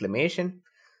intraamniotic inflammation.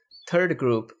 Third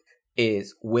group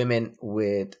is women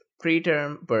with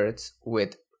preterm births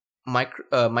with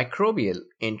microbial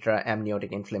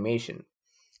intraamniotic inflammation.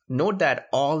 Note that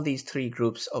all these 3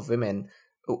 groups of women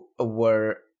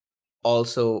were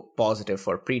also positive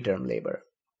for preterm labor.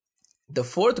 The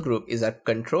fourth group is a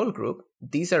control group.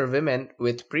 These are women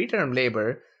with preterm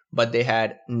labor, but they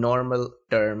had normal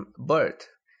term birth.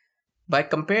 By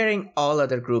comparing all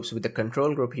other groups with the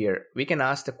control group here, we can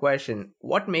ask the question,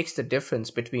 what makes the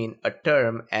difference between a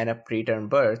term and a preterm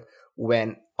birth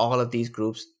when all of these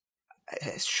groups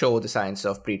show the signs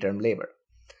of preterm labor?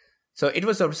 So it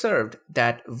was observed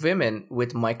that women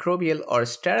with microbial or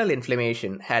sterile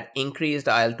inflammation had increased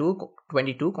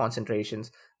IL-22 concentrations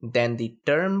than the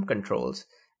term controls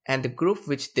and the group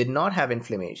which did not have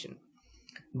inflammation.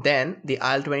 Then the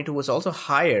IL-22 was also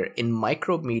higher in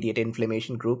microbe-mediated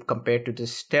inflammation group compared to the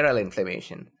sterile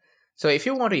inflammation. So if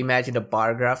you want to imagine a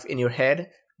bar graph in your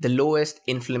head, the lowest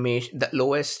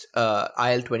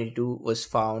IL-22 was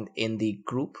found in the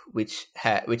group which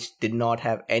did not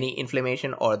have any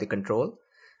inflammation or the control.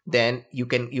 Then you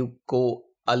go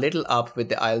a little up with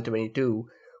the IL-22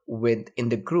 in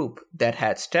the group that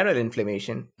had sterile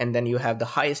inflammation, and then you have the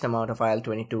highest amount of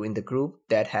IL-22 in the group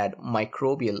that had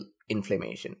microbial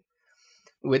inflammation.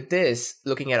 With this,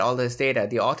 looking at all this data,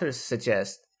 the authors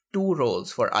suggest 2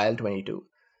 roles for IL-22.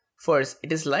 First,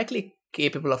 it is likely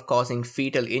capable of causing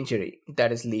fetal injury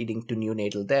that is leading to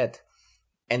neonatal death.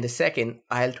 And the second,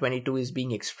 IL-22 is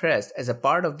being expressed as a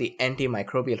part of the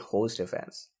antimicrobial host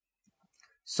defense.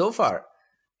 So far,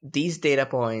 these data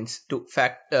points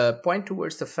point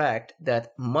towards the fact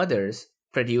that mothers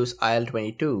produce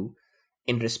IL-22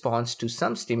 in response to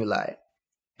some stimuli,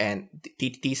 and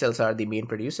T cells are the main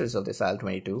producers of this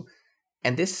IL-22,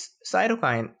 and this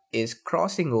cytokine is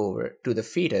crossing over to the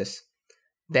fetus.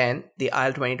 Then the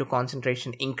IL-22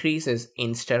 concentration increases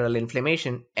in sterile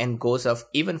inflammation and goes up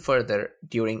even further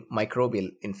during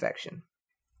microbial infection.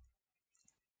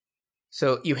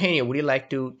 So, Eugenio, would you like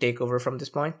to take over from this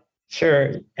point?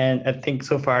 Sure. And I think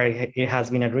so far it has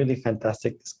been a really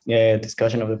fantastic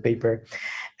discussion of the paper.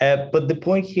 But the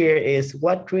point here is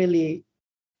what really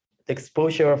the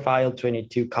exposure of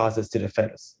IL-22 causes to the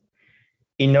fetus.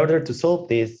 In order to solve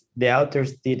this, the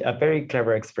authors did a very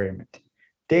clever experiment.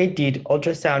 They did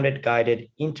ultrasound-guided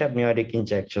intraamniotic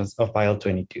injections of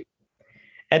IL-22.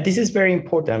 And this is very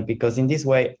important because in this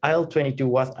way, IL-22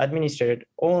 was administered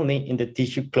only in the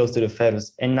tissue close to the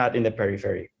fetus and not in the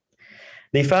periphery.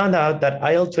 They found out that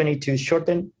IL-22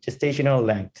 shortened gestational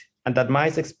length and that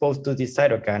mice exposed to this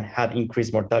cytokine had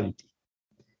increased mortality.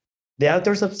 The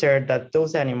authors observed that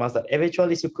those animals that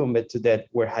eventually succumbed to death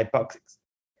were hypoxic.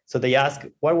 So they asked,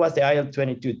 what was the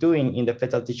IL-22 doing in the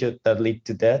fetal tissue that led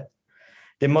to death?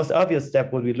 The most obvious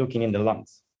step would be looking in the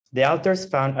lungs. The authors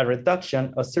found a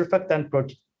reduction of surfactant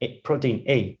protein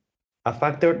A, a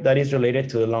factor that is related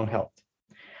to the lung health.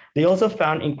 They also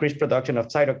found increased production of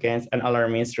cytokines and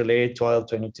alarmins related to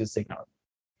IL-22 signal.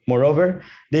 Moreover,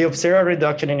 they observed a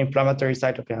reduction in inflammatory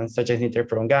cytokines such as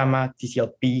interferon gamma,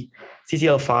 TCLP,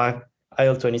 CCL5,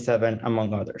 IL-27,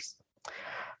 among others.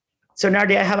 So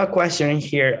Nardi, I have a question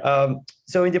here.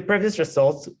 So in the previous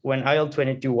results, when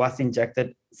IL-22 was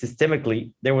injected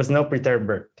systemically, there was no preterm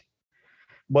birth.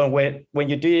 But when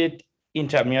you do it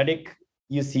intraamniotic,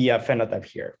 you see a phenotype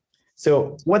here.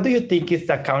 So what do you think is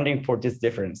accounting for this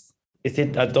difference? Is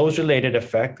it a dose-related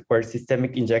effect where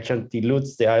systemic injection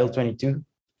dilutes the IL-22?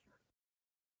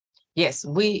 Yes,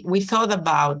 we thought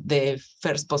about the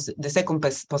second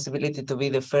possibility to be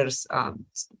the first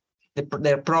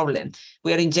their problem.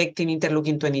 We are injecting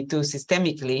interleukin-22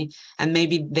 systemically, and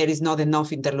maybe there is not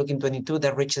enough interleukin-22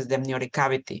 that reaches the amniotic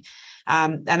cavity.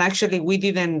 And actually, we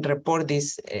didn't report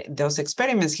those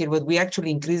experiments here, but we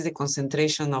actually increased the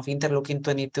concentration of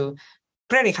interleukin-22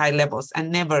 pretty high levels,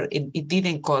 and it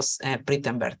didn't cause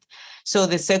preterm birth. So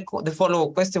the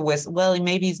follow-up question was, well,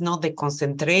 maybe it's not the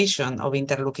concentration of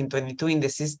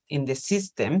interleukin-22 in the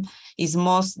system, it's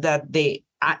most that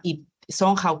it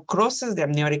somehow crosses the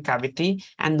amniotic cavity,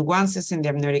 and once it's in the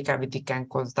amniotic cavity can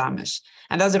cause damage.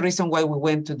 And that's the reason why we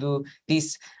went to do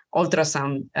these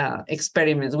ultrasound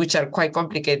experiments, which are quite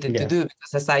complicated to do,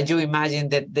 because as you imagine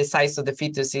that the size of the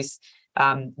fetus is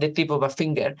the tip of a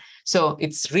finger. So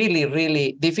it's really,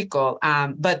 really difficult.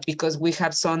 But because we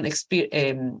have some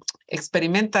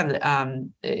experimental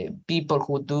people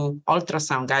who do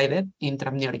ultrasound guided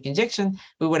intraamniotic injection,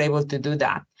 we were able to do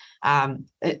that. And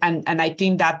I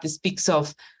think that speaks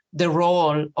of the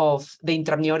role of the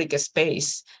intraamniotic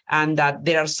space, and that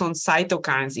there are some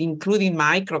cytokines, including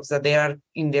microbes, that they are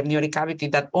in the amniotic cavity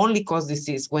that only cause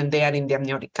disease when they are in the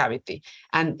amniotic cavity.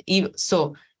 And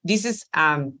so this is,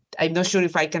 I'm not sure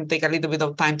if I can take a little bit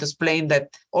of time to explain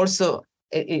that also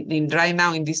right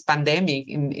now in this pandemic,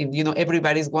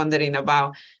 everybody's wondering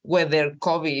about whether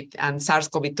COVID and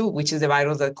SARS-CoV-2, which is the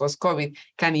virus that causes COVID,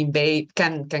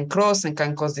 can cross and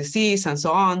can cause disease and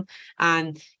so on.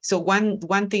 And so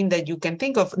one thing that you can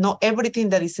think of, not everything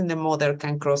that is in the mother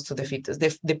can cross to the fetus.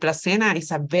 The placenta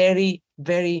is a very,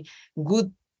 very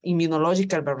good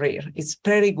immunological barrier. It's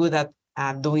pretty good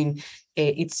at doing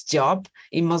its job.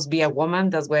 It must be a woman.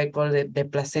 That's why I call it the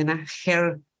placenta.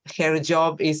 Her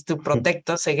job is to protect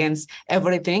us against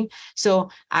everything. So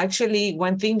actually,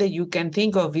 one thing that you can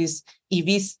think of is if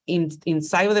it's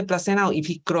inside of the placenta, or if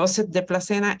it crosses the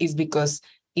placenta, is because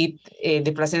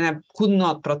the placenta could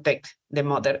not protect the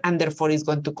mother, and therefore is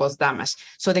going to cause damage.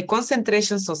 So the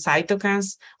concentrations of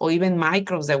cytokines or even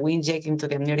microbes that we inject into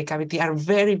the amniotic cavity are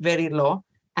very, very low,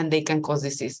 and they can cause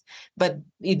disease. But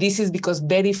this is because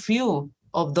very few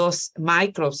of those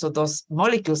microbes or those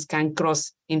molecules can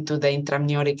cross into the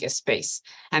intraamniotic space.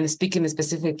 And speaking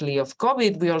specifically of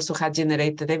COVID, we also had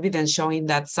generated evidence showing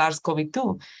that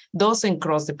SARS-CoV-2 doesn't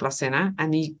cross the placenta,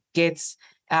 and it gets,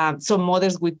 some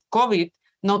mothers with COVID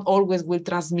not always will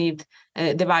transmit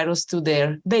the virus to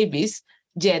their babies,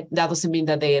 yet that doesn't mean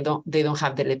that they don't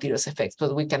have deleterious effects,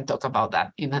 but we can talk about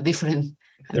that in a different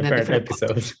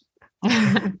episode.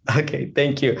 Okay,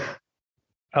 thank you.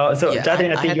 So,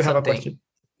 Jatin, I think you have a question.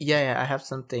 Yeah, I have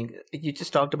something. You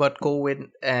just talked about COVID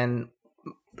and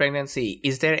pregnancy.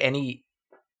 Is there any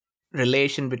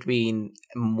relation between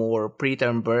more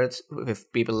preterm births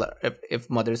if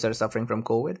mothers are suffering from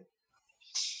COVID?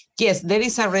 Yes, there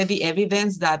is already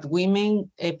evidence that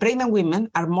pregnant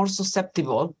women are more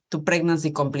susceptible to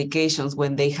pregnancy complications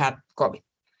when they had COVID.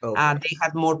 Okay. They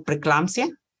had more preeclampsia.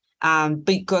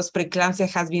 Because preeclampsia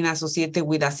has been associated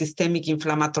with a systemic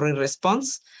inflammatory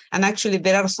response. And actually,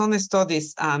 there are some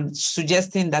studies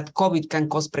suggesting that COVID can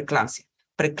cause preeclampsia.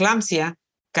 Preeclampsia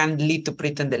can lead to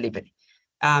preterm delivery.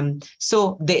 And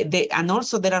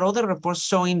also there are other reports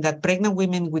showing that pregnant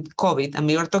women with COVID, and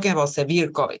we are talking about severe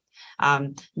COVID,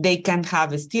 they can have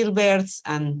stillbirths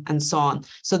and so on.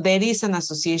 So there is an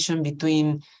association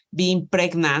between being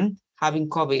pregnant, having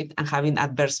COVID, and having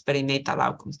adverse perinatal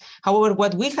outcomes. However,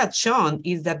 what we had shown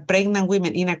is that pregnant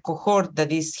women in a cohort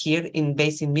that is here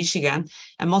based in Michigan,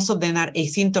 and most of them are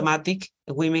asymptomatic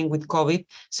women with COVID.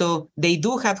 So they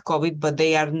do have COVID, but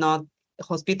they are not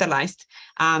hospitalized.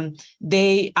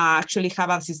 They actually have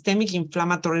a systemic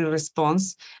inflammatory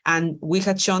response, and we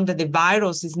had shown that the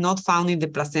virus is not found in the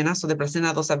placenta. So the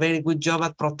placenta does a very good job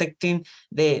at protecting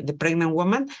the pregnant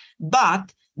woman,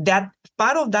 but that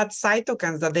part of that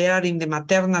cytokines that they are in the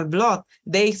maternal blood,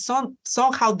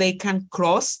 somehow they can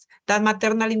cross that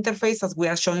maternal interface, as we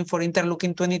are showing for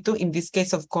interleukin-22. In this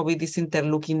case of COVID, is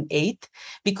interleukin-8,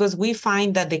 because we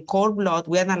find that the cord blood,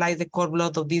 we analyze the cord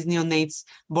blood of these neonates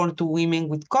born to women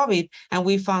with COVID, and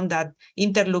we found that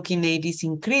interleukin-8 is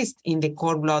increased in the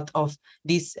cord blood of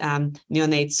these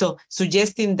neonates. So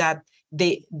suggesting that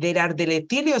there are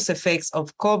deleterious effects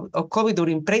of COVID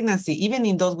during pregnancy, even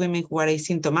in those women who are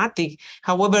asymptomatic.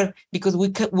 However, because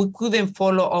we couldn't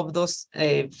follow up those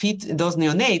those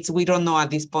neonates, we don't know at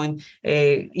this point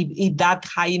if that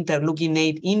high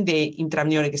interleukin-8 in the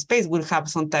intraamniotic space will have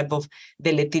some type of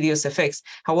deleterious effects.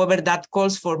 However, that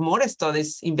calls for more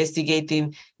studies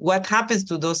investigating what happens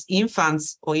to those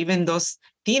infants or even those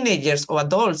teenagers or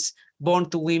adults born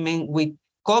to women with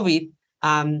COVID,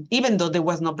 even though there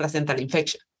was no placental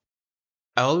infection.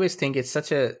 I always think it's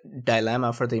such a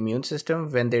dilemma for the immune system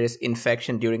when there is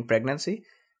infection during pregnancy,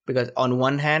 because on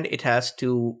one hand, it has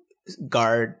to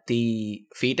guard the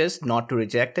fetus not to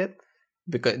reject it,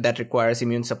 because that requires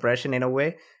immune suppression in a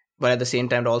way, but at the same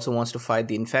time, it also wants to fight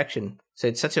the infection. So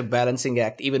it's such a balancing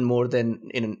act, even more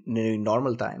than in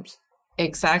normal times.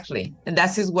 Exactly. And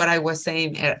that is what I was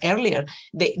saying earlier.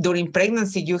 During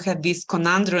pregnancy, you have this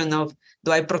conundrum of,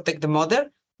 do I protect the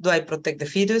mother? Do I protect the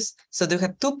fetus? So you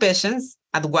have two patients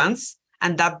at once,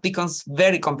 and that becomes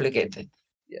very complicated.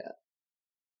 Yeah.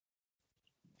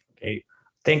 Okay.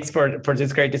 Thanks for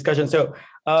this great discussion. So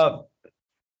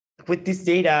with this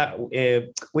data,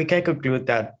 we can conclude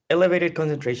that elevated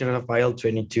concentration of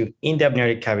IL-22 in the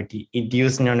amniotic cavity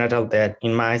induced neonatal death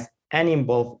in mice and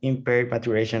involve impaired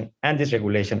maturation and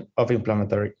dysregulation of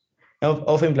inflammation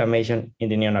in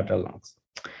the neonatal lungs.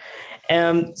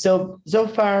 So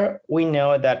far, we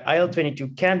know that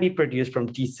IL-22 can be produced from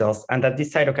T cells and that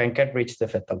this cytokine can reach the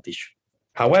fetal tissue.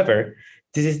 However,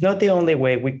 this is not the only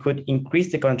way we could increase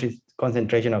the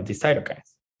concentration of these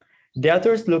cytokines. The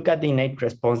authors look at the innate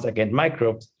response against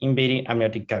microbes invading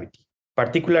amniotic cavity,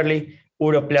 particularly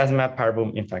Uroplasma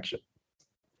parvum infection.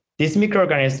 This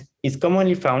microorganism is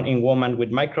commonly found in women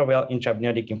with microbial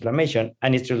intraamniotic inflammation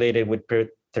and is related with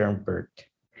preterm birth.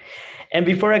 And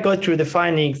before I go through the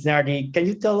findings, Nardi, can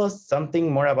you tell us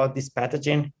something more about this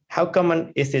pathogen? How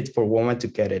common is it for women to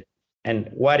get it? And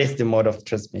what is the mode of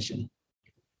transmission?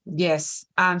 Yes.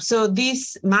 So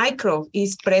this microbe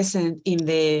is present in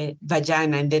the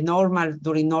vagina, in the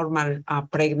during normal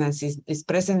pregnancies, is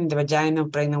present in the vagina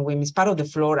of pregnant women. It's part of the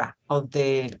flora of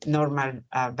the normal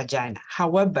vagina.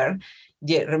 However,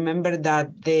 remember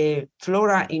that the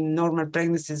flora in normal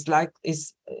pregnancies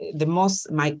is the most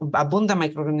abundant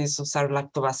microorganisms are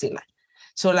lactobacilli.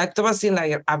 So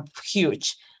lactobacilli are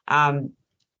huge.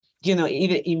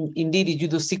 Indeed, if you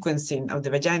do sequencing of the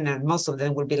vagina, most of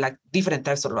them will be like different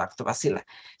types of lactobacilli.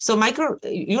 So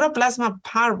Uroplasma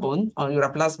parvum, or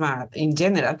Uroplasma in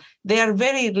general, they are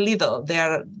very little. They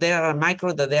are a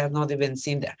micro that they are not even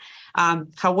seen there.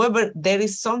 However, there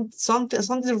is some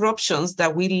disruptions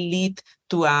that will lead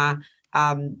to a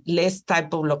less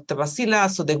type of lactobacilla.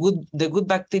 So the good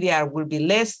bacteria will be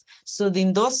less. So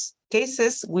in those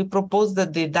cases, we propose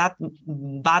that that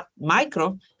bad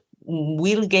microbe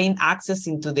will gain access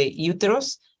into the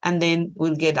uterus and then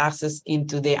will get access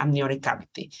into the amniotic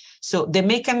cavity. So the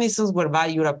mechanisms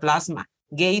whereby Uroplasma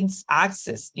gains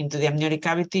access into the amniotic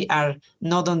cavity are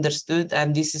not understood,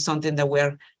 and this is something that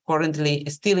we're currently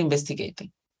still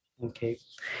investigating. Okay,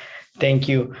 thank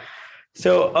you.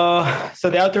 So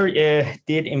the author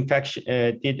did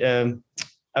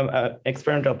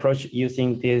experimental approach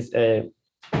using this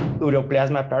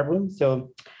Uroplasma parvum.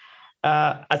 So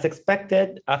as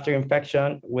expected, after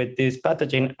infection with this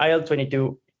pathogen,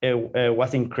 IL-22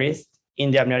 was increased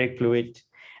in the amniotic fluid,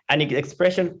 and its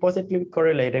expression positively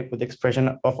correlated with the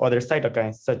expression of other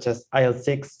cytokines, such as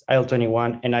IL-6,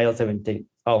 IL-21, and IL-17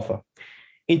 alpha.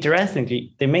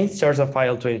 Interestingly, the main source of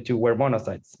IL-22 were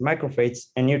monocytes, macrophages,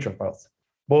 and neutrophils,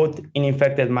 both in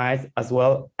infected mice as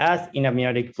well as in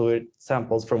amniotic fluid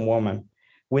samples from women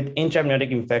with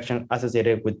intraamniotic infection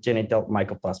associated with genital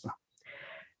mycoplasma.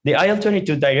 The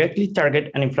IL-22 directly target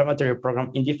an inflammatory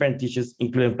program in different tissues,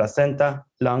 including placenta,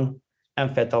 lung,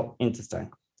 and fetal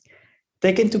intestine.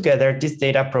 Taken together, this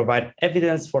data provide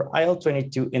evidence for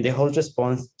IL-22 in the host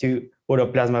response to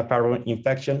Uroplasma parvum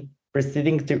infection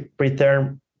preceding to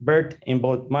preterm birth in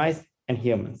both mice and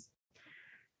humans.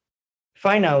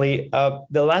 Finally,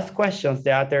 the last questions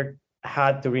the author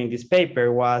had during this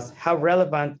paper was, how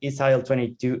relevant is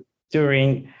IL-22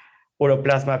 during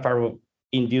Uroplasma parvum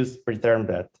induced preterm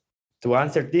death? To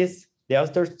answer this, the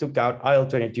authors took out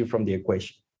IL-22 from the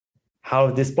equation. How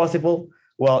is this possible?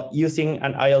 Well, using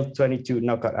an IL-22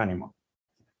 knockout animal.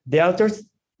 The authors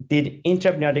did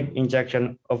intraamniotic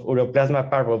injection of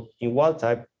Uroplasma parvum in wild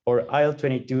type or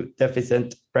IL-22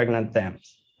 deficient pregnant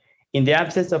dams. In the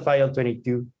absence of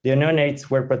IL-22, the neonates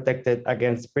were protected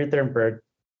against preterm birth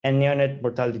and neonate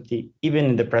mortality, even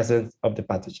in the presence of the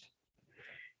pathogen.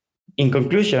 In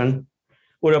conclusion,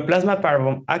 Uroplasma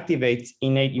parvum activates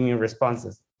innate immune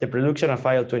responses, the production of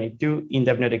IL-22 in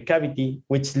the amniotic cavity,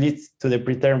 which leads to the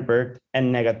preterm birth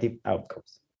and negative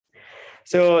outcomes.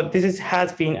 So this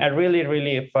has been a really,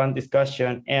 really fun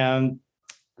discussion. And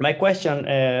my question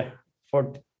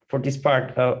for this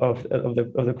part of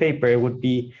the paper would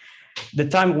be the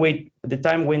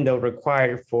time window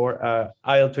required for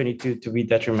IL-22 to be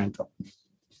detrimental.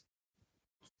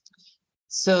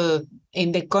 So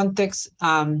in the context,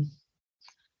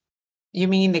 you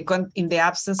mean in the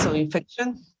absence of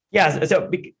infection? Yes. So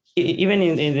even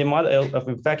in the model of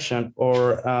infection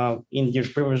or in your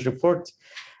previous report,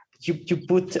 you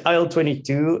put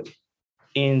IL-22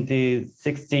 in the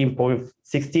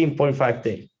 16.5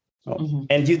 day. Mm-hmm.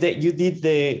 And you did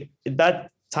that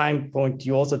time point,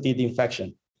 you also did the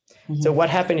infection. Mm-hmm. So what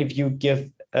happened if you give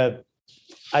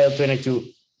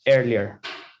IL-22 earlier?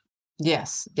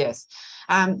 Yes.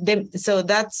 So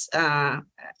that's an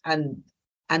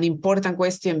important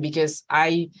question, because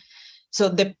so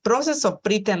the process of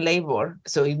preterm labor,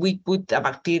 so if we put a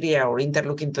bacteria or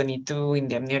interleukin-22 in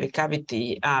the amniotic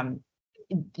cavity,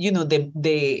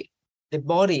 the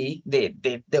body,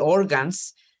 the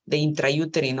organs, the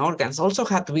intrauterine organs also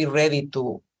have to be ready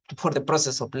for the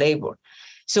process of labor.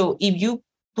 So if you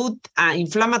put an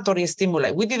inflammatory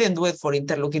stimuli, we didn't do it for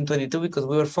interleukin-22 because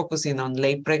we were focusing on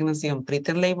late pregnancy, on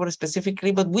preterm labor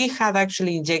specifically, but we had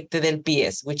actually injected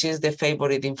LPS, which is the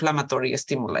favorite inflammatory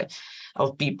stimuli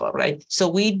of people, right? So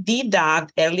we did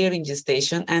that earlier in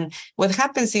gestation. And what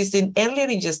happens is in earlier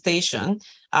in gestation,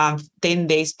 10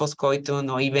 days postcoitum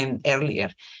or even earlier,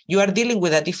 you are dealing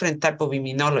with a different type of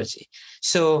immunology.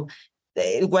 So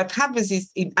what happens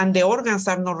is, and the organs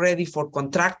are not ready for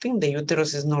contracting, the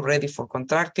uterus is not ready for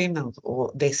contracting,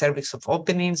 or the cervix of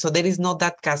opening. So there is not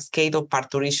that cascade of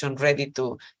parturition ready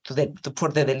for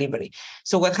the delivery.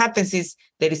 So what happens is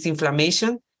there is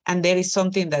inflammation, and there is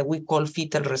something that we call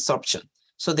fetal resorption.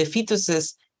 So the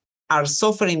fetuses are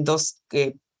suffering those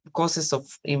causes of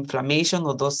inflammation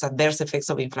or those adverse effects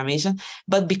of inflammation,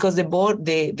 but because the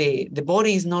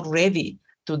body is not ready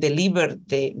to deliver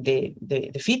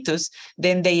the fetus,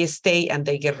 then they stay and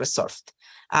they get resorbed.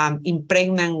 In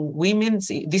pregnant women,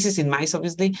 this is in mice,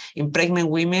 obviously. In pregnant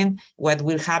women, what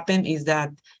will happen is that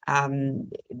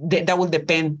that will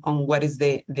depend on what is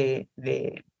the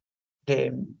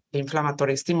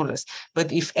inflammatory stimulus.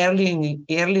 But if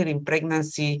earlier in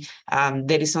pregnancy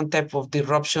there is some type of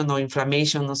disruption or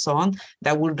inflammation or so on,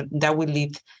 that will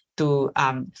lead to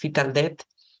fetal death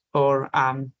or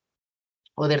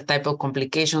other type of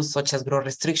complications such as growth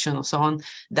restriction or so on,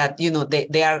 that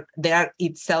they are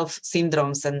itself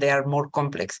syndromes, and they are more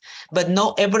complex. But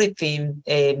not everything.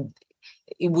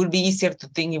 It will be easier to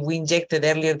think if we injected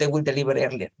earlier, they will deliver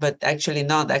earlier. But actually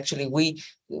not. Actually, we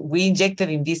injected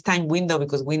in this time window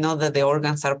because we know that the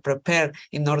organs are prepared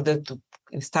in order to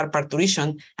start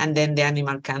parturition, and then the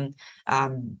animal can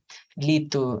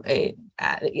lead to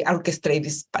orchestrate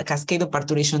this cascade of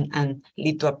parturition and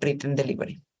lead to a preterm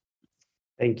delivery.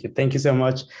 Thank you. Thank you so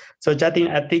much. So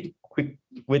Jatin, I think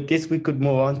with this, we could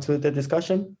move on to the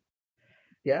discussion.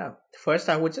 Yeah. First,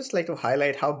 I would just like to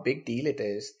highlight how big deal it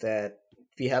is that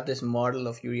we have this model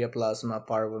of Uroplasma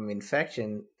parvum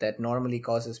infection that normally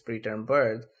causes preterm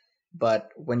birth,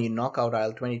 but when you knock out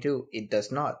IL-22, it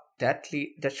does not. That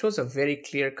shows a very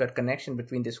clear-cut connection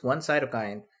between this one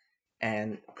cytokine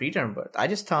and preterm birth. I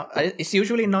just thought it's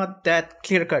usually not that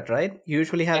clear-cut, right? You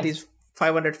usually have these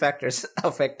 500 factors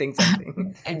affecting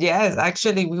something. Yes,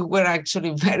 actually, we were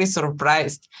actually very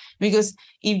surprised, because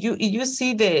if you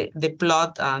see the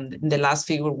plot on the last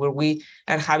figure where we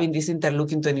are having these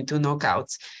interleukin-22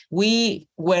 knockouts, we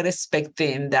were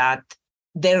expecting that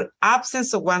the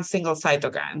absence of one single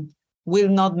cytokine will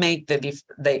not make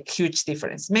the huge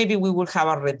difference. Maybe we will have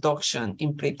a reduction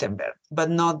in preterm birth, but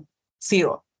not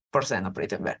 0% of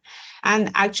preterm birth.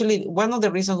 And actually, one of the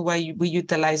reasons why we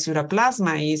utilize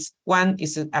Uroplasma is, one,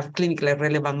 is a clinically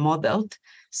relevant model.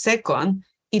 Second,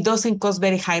 it doesn't cause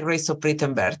very high rates of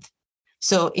preterm birth.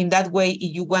 So in that way,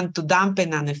 if you want to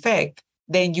dampen an effect,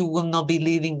 then you will not be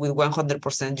dealing with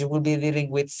 100%. You will be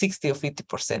dealing with 60 or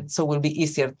 50%. So it will be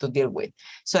easier to deal with.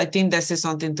 So I think this is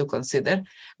something to consider.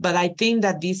 But I think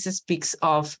that this speaks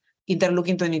of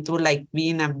interleukin-22 like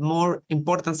being a more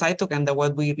important cytokine than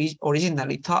what we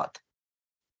originally thought.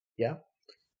 Yeah,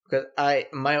 Because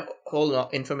my whole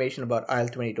information about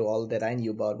IL-22, all that I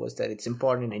knew about was that it's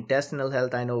important in intestinal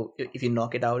health. I know if you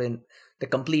knock it out, in the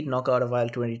complete knockout of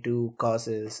IL-22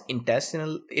 causes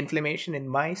intestinal inflammation in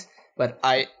mice, but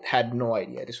I had no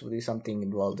idea this would be something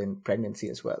involved in pregnancy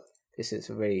as well. This is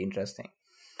very interesting.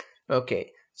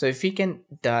 Okay, so if we can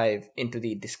dive into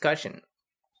the discussion,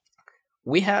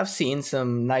 we have seen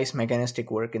some nice mechanistic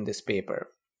work in this paper.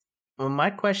 Well,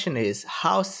 my question is,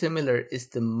 how similar is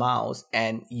the mouse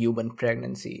and human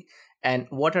pregnancy? And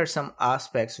what are some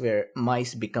aspects where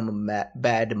mice become a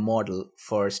bad model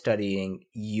for studying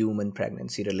human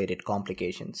pregnancy related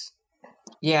complications?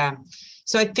 Yeah.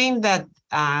 So I think that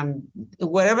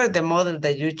whatever the model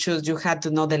that you choose, you have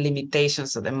to know the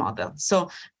limitations of the model. So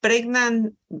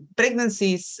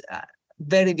pregnancy is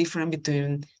very different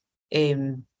between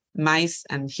mice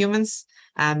and humans.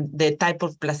 The type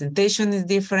of placentation is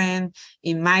different.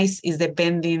 In mice, is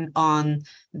depending on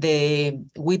the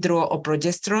withdrawal of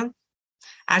progesterone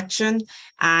action,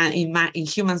 and in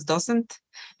humans doesn't.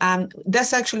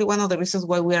 That's actually one of the reasons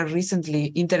why we are recently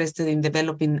interested in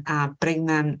developing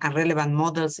pregnant and relevant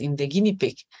models in the guinea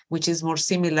pig, which is more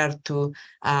similar to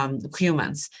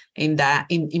humans in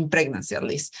pregnancy, at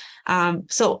least.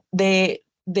 So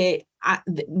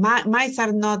mice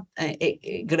are not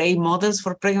great models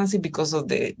for pregnancy because of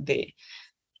the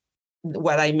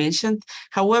what I mentioned.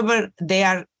 However, they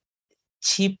are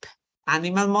cheap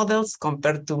animal models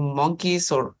compared to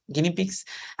monkeys or guinea pigs.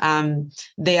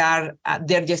 Their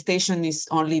gestation is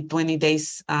only 20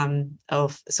 days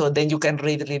so then you can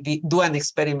really do an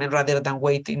experiment rather than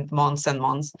waiting months and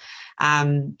months.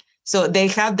 So they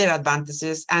have their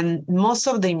advantages, and most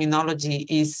of the immunology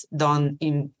is done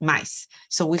in mice.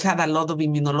 So we have a lot of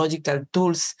immunological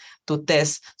tools to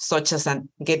test, such as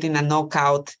getting a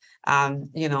knockout,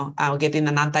 getting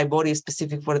an antibody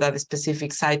specific for that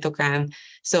specific cytokine.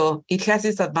 So it has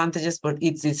its advantages, but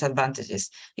its disadvantages.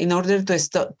 In order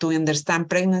to understand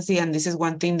pregnancy, and this is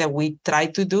one thing that we try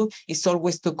to do, is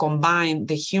always to combine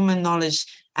the human knowledge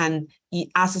and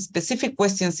ask specific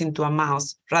questions into a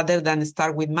mouse rather than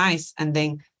start with mice and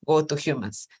then go to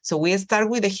humans. So we start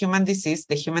with the human disease.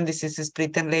 The human disease is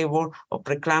preterm labor or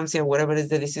preeclampsia, whatever is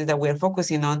the disease that we are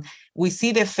focusing on. We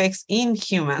see the effects in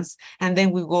humans, and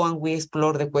then we go and we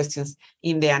explore the questions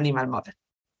in the animal model.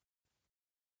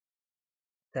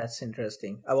 That's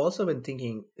interesting. I've also been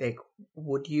thinking,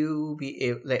 would you be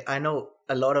able, I know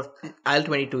a lot of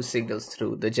IL-22 signals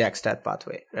through the JAK-STAT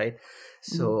pathway, right?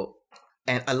 So,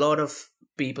 and a lot of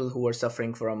people who are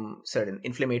suffering from certain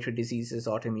inflammatory diseases,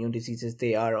 autoimmune diseases,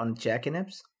 they are on JAK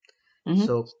inhibitors.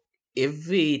 So if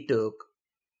we took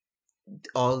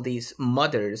all these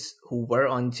mothers who were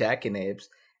on JAK inhibitors,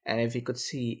 and if we could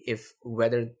see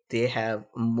whether they have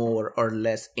more or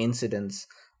less incidence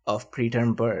of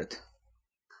preterm birth,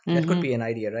 that could be an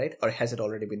idea, right? Or has it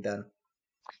already been done?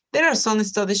 There are some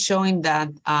studies showing that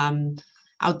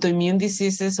autoimmune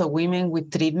diseases, or women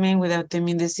with treatment with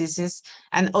autoimmune diseases,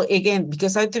 and again,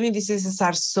 because autoimmune diseases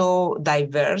are so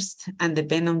diverse and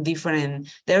depend on different,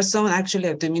 there are some actually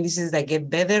autoimmune diseases that get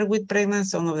better with pregnancy,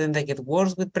 some of them that get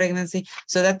worse with pregnancy.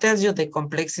 So that tells you the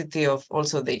complexity of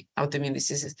also the autoimmune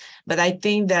diseases. But I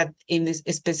think that in this,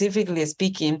 specifically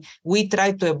speaking, we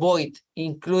try to avoid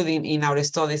including in our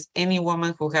studies any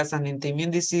woman who has an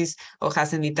autoimmune disease or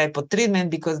has any type of treatment,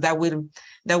 because that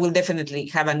will definitely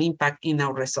have an impact in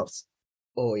our results.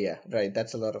 Oh yeah, right.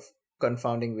 That's a lot of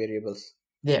confounding variables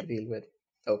to deal with.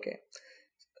 Okay.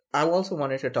 I also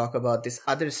wanted to talk about this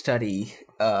other study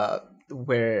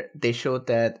where they showed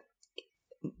that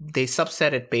they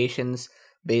subsetted patients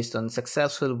based on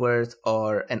successful birth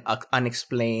or an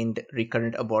unexplained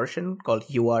recurrent abortion called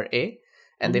URA.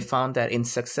 And they found that in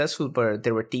successful birth,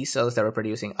 there were T cells that were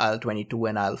producing IL-22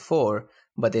 and IL-4,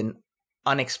 but in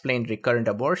unexplained recurrent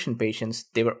abortion patients,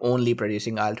 they were only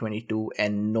producing IL-22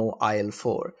 and no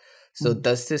IL-4. So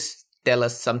does this tell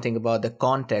us something about the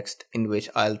context in which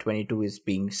IL-22 is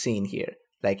being seen here?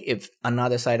 Like if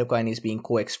another cytokine is being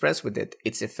co-expressed with it,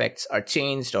 its effects are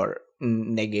changed or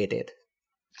negated?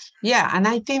 Yeah, and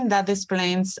I think that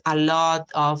explains a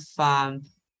lot of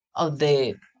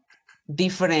the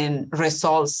different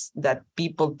results that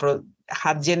people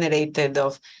have generated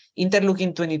of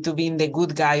interleukin-22 being the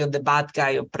good guy or the bad guy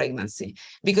of pregnancy.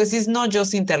 Because it's not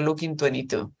just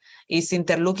interleukin-22. It's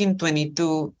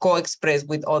interleukin-22 co-expressed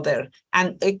with other,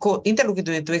 and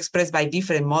interleukin-22 expressed by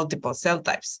different multiple cell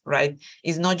types, right?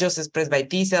 It's not just expressed by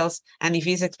T cells. And if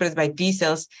it's expressed by T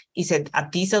cells, is it a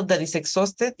T cell that is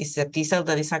exhausted? Is it a T cell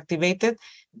that is activated?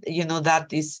 That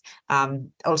is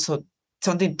also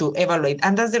something to evaluate.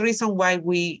 And that's the reason why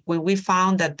when we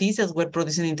found that T cells were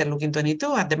producing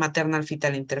interleukin-22 at the maternal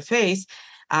fetal interface,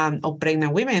 of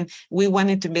pregnant women, we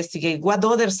wanted to investigate what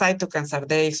other cytokines are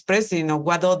they expressing, or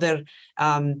what other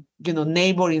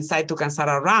neighboring cytokines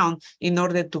are around, in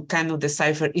order to kind of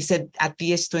decipher, is it a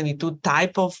Th22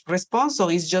 type of response,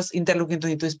 or is just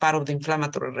interleukin-22 is part of the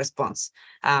inflammatory response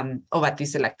of a T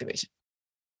cell activation.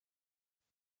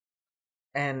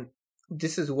 And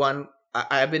this is one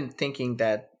I've been thinking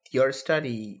that your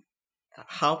study,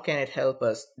 how can it help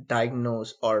us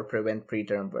diagnose or prevent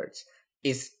preterm births?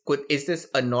 Is this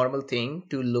a normal thing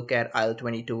to look at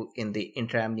IL-22 in the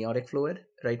intraamniotic fluid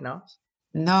right now?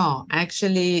 No,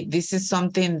 actually, this is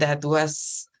something that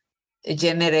was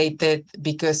generated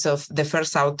because of the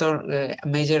first author,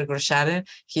 Major Grosshader.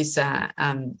 He's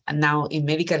now in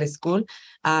medical school,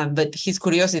 but his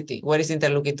curiosity, what is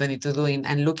interleukin-22 doing,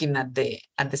 and looking at the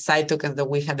cytokines that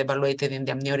we had evaluated in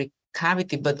the amniotic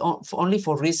cavity, but only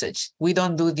for research. We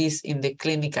don't do this in the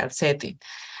clinical setting.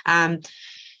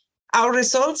 Our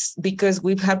results, because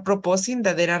we've had proposing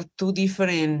that there are two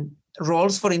different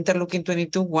roles for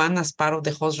interleukin-22, one as part of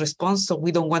the host response. So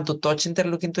we don't want to touch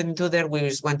interleukin-22 there. We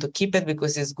just want to keep it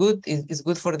because it's good. It's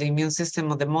good for the immune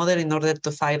system of the mother in order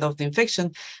to fight off the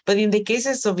infection. But in the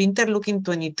cases of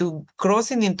interleukin-22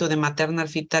 crossing into the maternal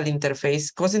fetal interface,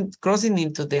 crossing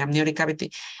into the amniotic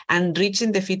cavity and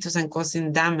reaching the fetus and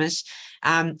causing damage,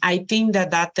 I think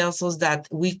that tells us that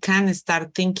we can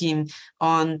start thinking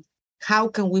on how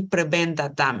can we prevent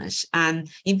that damage? And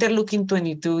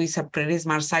interleukin-22 is a pretty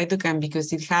smart cytokine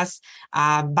because it has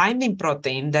a binding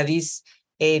protein that is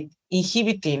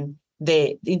inhibiting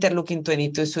the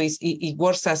interleukin-22. So it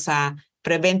works as a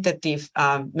preventative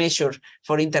measure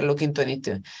for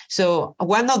interleukin-22. So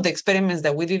one of the experiments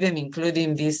that we didn't include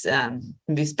in this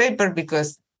paper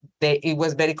because it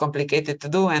was very complicated to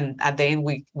do, and at the end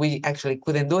we actually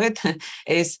couldn't do it,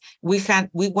 is we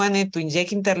wanted to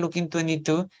inject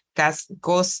interleukin-22,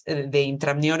 cause the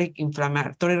intraamniotic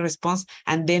inflammatory response,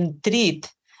 and then treat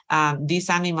these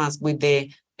animals with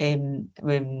the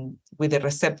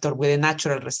receptor, with a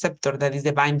natural receptor that is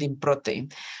the binding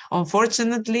protein.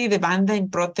 Unfortunately, the binding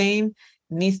protein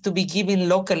needs to be given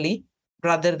locally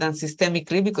rather than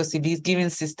systemically, because if it's given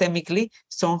systemically,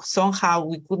 somehow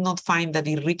we could not find that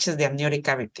it reaches the amniotic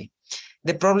cavity.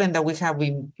 The problem that we have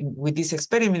with this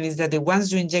experiment is that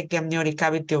once you inject the amniotic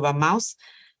cavity of a mouse,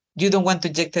 you don't want to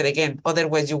inject it again.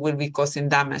 Otherwise, you will be causing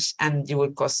damage and you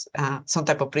will cause some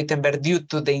type of preterm birth due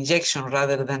to the injection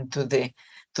rather than to the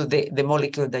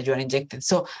molecule that you are injecting.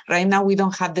 So right now we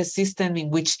don't have the system in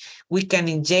which we can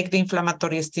inject the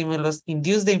inflammatory stimulus,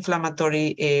 induce the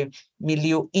inflammatory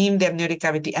milieu in the amniotic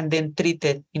cavity, and then treat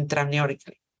it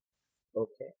intraamniorically.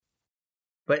 Okay.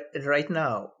 But right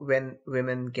now, when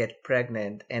women get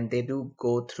pregnant and they do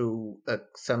go through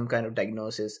some kind of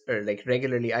diagnosis, or like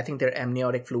regularly, I think their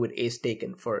amniotic fluid is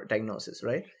taken for diagnosis,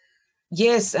 right?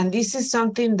 Yes, and this is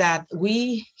something that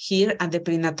we here at the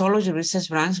prenatology research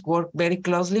branch work very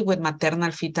closely with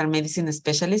maternal fetal medicine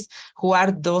specialists, who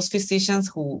are those physicians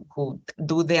who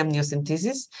do the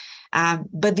amniocentesis.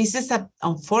 But this is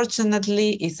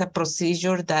unfortunately, is a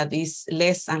procedure that is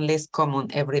less and less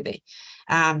common every day.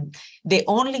 The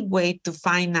only way to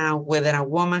find out whether a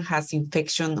woman has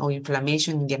infection or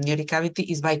inflammation in the amniotic cavity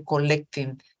is by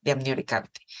collecting the amniotic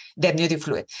cavity, the amniotic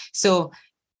fluid. So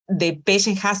the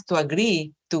patient has to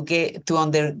agree to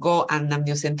undergo an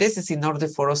amniocentesis in order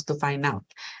for us to find out.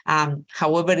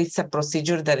 However, it's a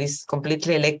procedure that is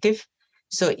completely elective.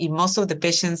 So if most of the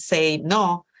patients say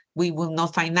no, we will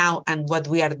not find out. And what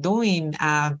we are doing,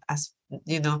 as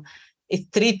you know, is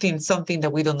treating something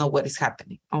that we don't know what is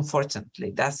happening.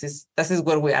 Unfortunately, that is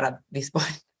where we are at this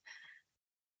point.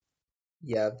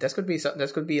 Yeah, this could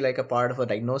be like a part of a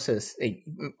diagnosis.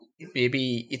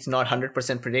 Maybe it's not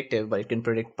 100% predictive, but it can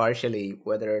predict partially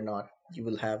whether or not you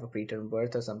will have a preterm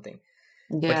birth or something.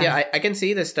 Yeah. But yeah, I can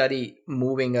see the study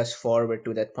moving us forward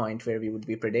to that point where we will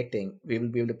be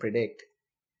able to predict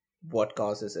what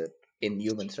causes it in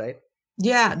humans, right?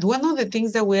 Yeah, one of the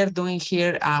things that we are doing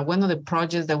here, one of the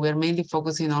projects that we're mainly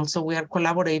focusing also, we are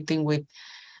collaborating with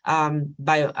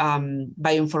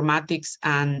bioinformatics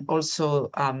and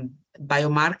also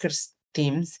biomarkers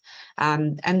teams.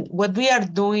 And what we are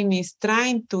doing is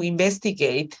trying to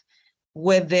investigate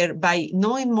whether, by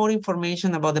knowing more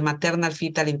information about the maternal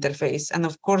fetal interface, and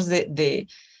of course the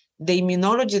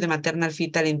immunology of the maternal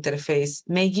fetal interface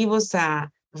may give us a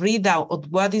readout of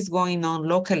what is going on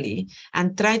locally,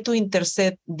 and try to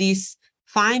intercept these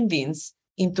findings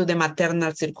into the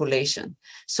maternal circulation.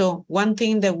 So one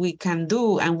thing that we can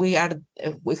do, and we are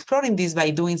exploring this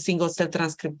by doing single cell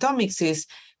transcriptomics, is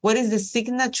what is the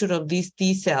signature of these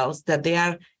T cells that they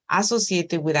are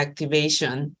associated with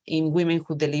activation in women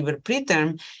who deliver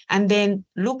preterm, and then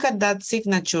look at that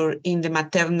signature in the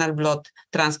maternal blood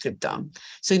transcriptome,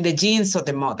 so in the genes of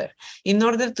the mother, in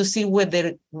order to see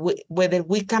whether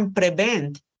we can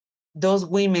prevent those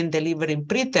women delivering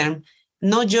preterm,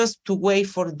 not just to wait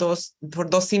for those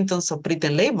symptoms of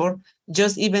preterm labor,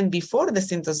 just even before the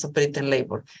symptoms of preterm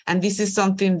labor. And this is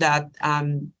something that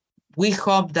we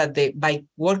hope that by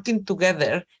working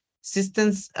together,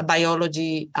 systems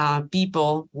biology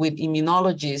people with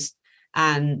immunologists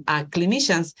and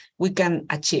clinicians, we can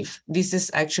achieve. This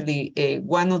is actually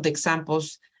one of the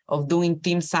examples of doing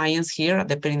team science here at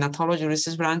the perinatology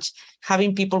research branch,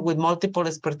 having people with multiple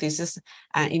expertises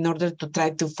in order to try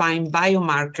to find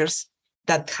biomarkers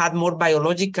that had more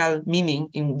biological meaning,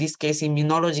 in this case,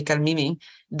 immunological meaning,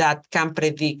 that can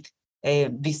predict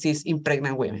disease in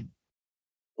pregnant women.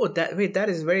 Oh, that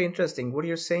is very interesting. What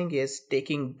you're saying is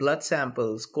taking blood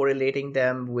samples, correlating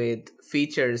them with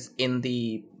features in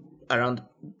around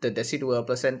the decidua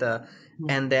placenta,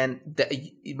 and then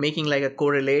making like a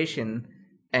correlation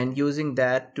and using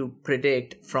that to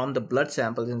predict from the blood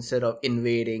samples instead of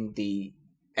invading the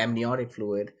amniotic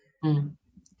fluid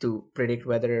to predict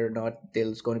whether or not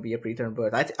there's going to be a preterm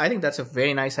birth. I think that's a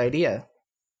very nice idea.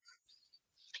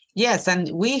 Yes, and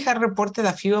we have reported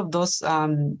a few of those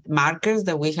markers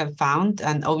that we have found,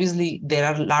 and obviously there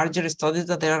are larger studies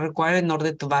that are required in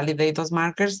order to validate those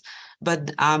markers.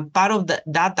 But part of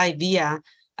that idea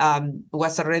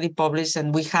was already published,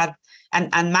 and we had,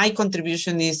 and my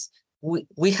contribution is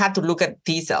we had to look at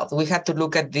T cells. We had to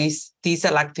look at this T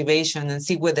cell activation and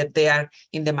see whether they are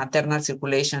in the maternal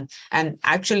circulation. And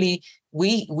actually,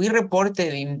 we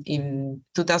reported in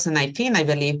 2019, I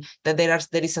believe, that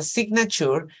there is a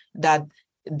signature that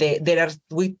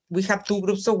we have two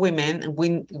groups of women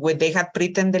when they had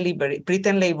preterm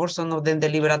labor. Some of them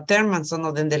deliver at term and some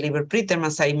of them deliver preterm,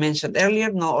 as I mentioned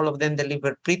earlier. Not all of them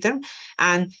deliver preterm,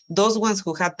 and those ones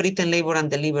who have preterm labor and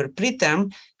deliver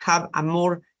preterm have a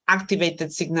more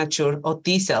activated signature of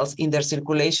T cells in their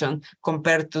circulation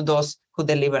compared to those who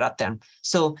deliver at term.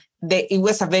 So it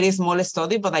was a very small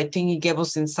study, but I think it gave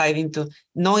us insight into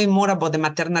knowing more about the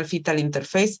maternal-fetal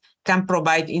interface can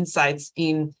provide insights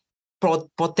in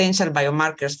potential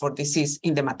biomarkers for disease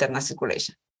in the maternal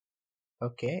circulation.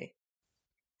 Okay.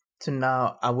 So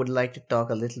now I would like to talk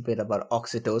a little bit about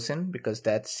oxytocin, because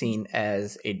that's seen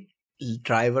as a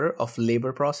driver of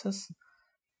labor process.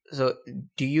 So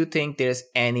do you think there's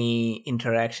any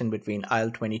interaction between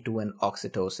IL-22 and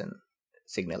oxytocin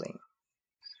signaling?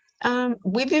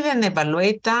 We didn't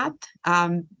evaluate that,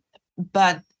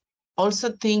 but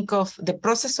also think of the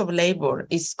process of labor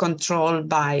is controlled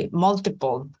by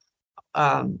multiple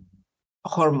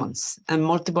hormones and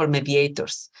multiple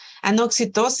mediators. And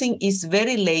oxytocin is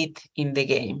very late in the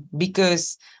game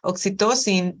because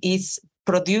oxytocin is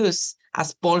produced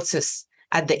as pulses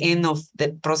at the end of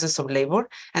the process of labor.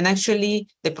 And actually,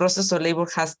 the process of labor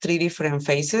has three different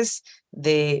phases.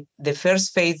 The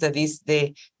first phase, that is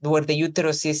where the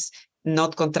uterus is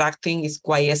not contracting, is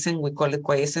quiescent. We call it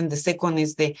quiescent. The second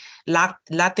is the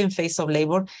latent phase of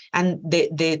labor. And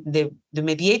the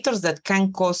mediators that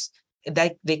can cause,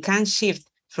 that they can shift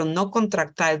from no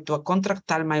contractile to a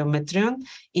contractile myometrium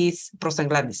is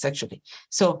prostaglandins, actually.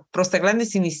 So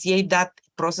prostaglandins initiate that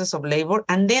process of labor,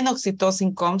 and then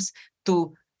oxytocin comes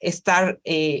to start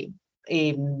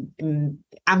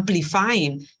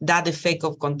amplifying that effect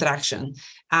of contraction.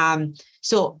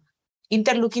 So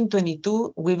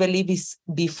interleukin-22, we believe, is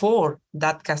before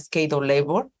that cascade of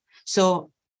labor. So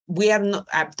we are not,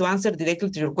 to answer directly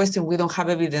to your question, we don't have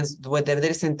evidence whether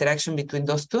there is interaction between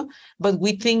those two, but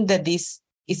we think that this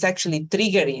is actually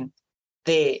triggering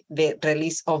the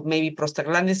release of maybe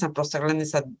prostaglandins and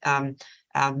prostaglandins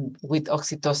with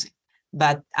oxytocin,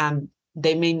 but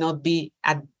they may not be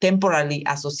temporally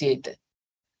associated.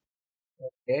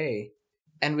 Okay.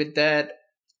 And with that,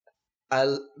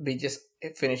 I'll be just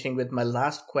finishing with my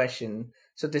last question.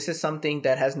 So this is something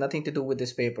that has nothing to do with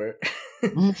this paper,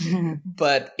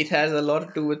 but it has a lot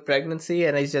to do with pregnancy,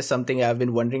 and it's just something I've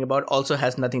been wondering about. Also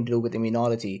has nothing to do with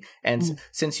immunology. And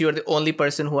since you're the only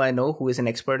person who I know who is an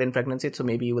expert in pregnancy, so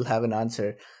maybe you will have an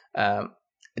answer.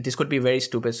 This could be very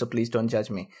stupid, so please don't judge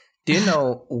me. Do you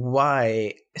know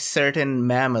why certain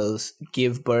mammals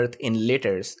give birth in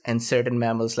litters and certain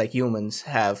mammals like humans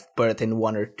have birth in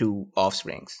one or two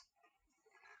offsprings?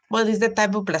 Well, it's the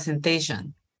type of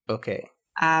placentation. Okay.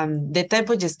 The type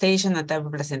of gestation and type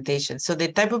of placentation. So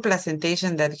the type of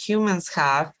placentation that humans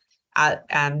have,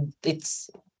 and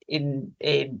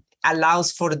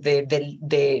allows for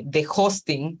the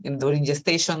hosting during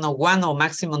gestation of one or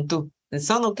maximum two. In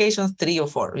some occasions, 3 or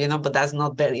 4, but that's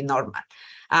not very normal.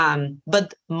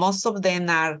 But most of them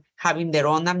are having their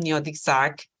own amniotic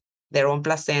sac, their own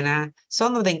placenta.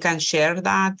 Some of them can share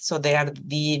that, so they are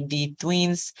the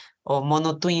twins or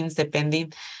mono twins,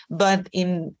 depending. But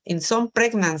in some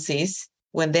pregnancies,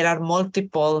 when there are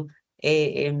multiple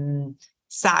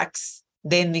sacs,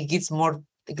 then it gives more,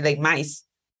 like mice,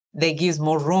 they gives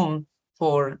more room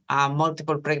for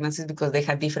multiple pregnancies because they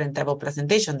have different type of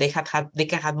placentation. They can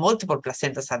have multiple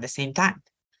placentas at the same time.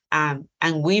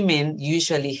 And women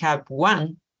usually have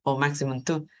one or maximum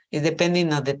two. It's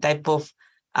depending on the type of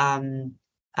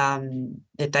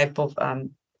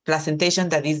placentation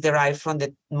that is derived from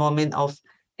the moment of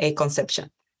a conception.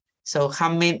 So how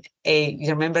many?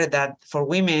 You remember that for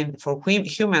women, for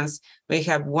humans, we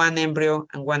have one embryo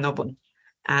and one ovum,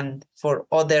 and for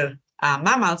other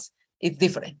mammals, it's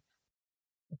different.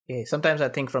 Okay. Sometimes I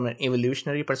think from an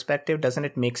evolutionary perspective, doesn't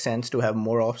it make sense to have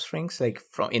more offsprings, like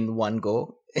from in one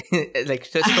go?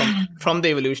 Like just from the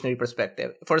evolutionary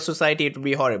perspective. For society, it would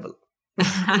be horrible.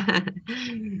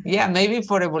 Yeah, maybe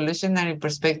for evolutionary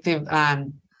perspective,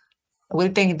 we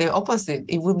think the opposite.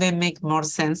 It would then make more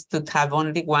sense to have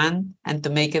only one and to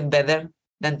make it better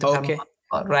than to have more,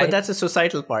 right? But that's a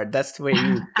societal part. That's where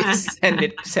you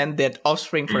send that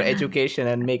offspring for education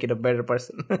and make it a better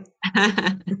person.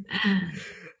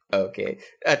 Okay.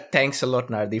 Thanks a lot,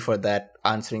 Nardi, for that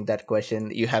answering that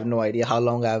question. You have no idea how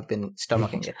long I've been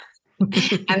stomaching it.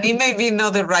 And it may be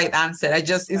not the right answer.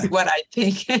 It's what I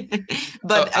think.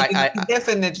 But it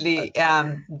definitely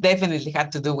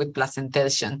had to do with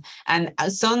placentation. And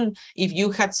if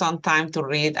you had some time to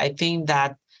read, I think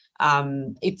that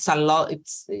it's a lot.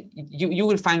 You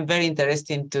will find very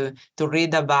interesting to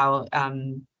read about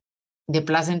the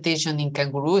placentation in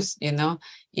kangaroos.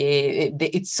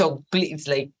 It's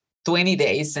like 20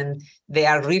 days, and they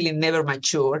are really never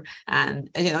mature,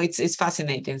 and it's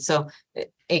fascinating. So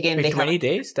again, 20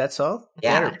 days, that's all.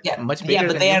 Yeah, much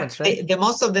bigger than humans, right? The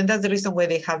most of them, that's the reason why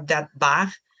they have that bag,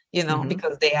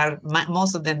 because they are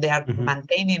most of them, they are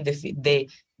maintaining the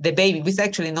baby. It's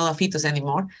actually not a fetus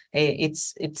anymore.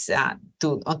 It's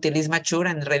until it's mature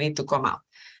and ready to come out.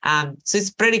 So it's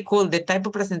pretty cool. The type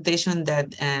of presentation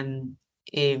that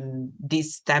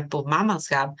this type of mammals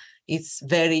have, it's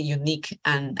very unique,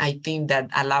 and I think that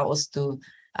allows us to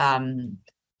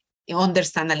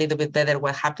understand a little bit better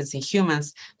what happens in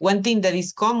humans. One thing that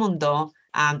is common, though,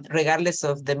 regardless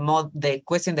of the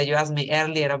question that you asked me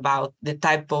earlier about the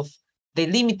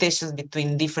limitations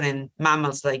between different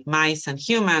mammals like mice and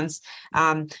humans,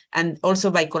 and also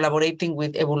by collaborating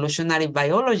with evolutionary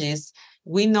biologists,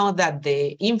 we know that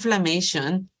the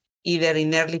inflammation, either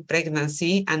in early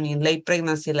pregnancy and in late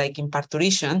pregnancy, like in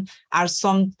parturition,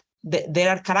 there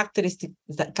are characteristics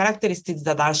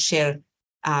that are shared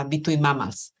between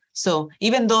mammals. So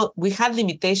even though we had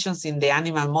limitations in the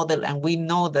animal model, and we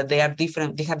know that they have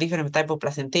different type of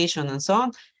placentation and so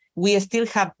on, we still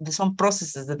have some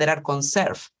processes that are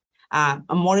conserved. And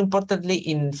more importantly,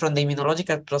 from the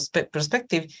immunological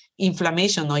perspective,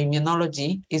 inflammation or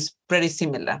immunology is pretty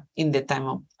similar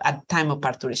at time of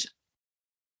parturition.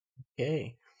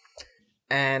 Okay.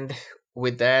 And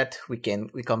with that, we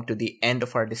come to the end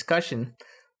of our discussion.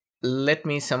 Let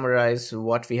me summarize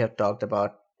what we have talked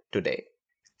about today.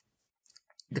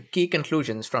 The key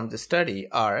conclusions from the study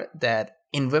are that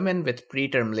in women with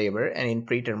preterm labor and in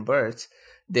preterm births,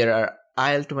 there are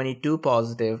IL-22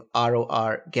 positive,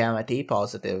 ROR gamma T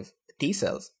positive T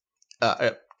cells.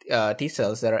 T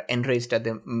cells that are enriched at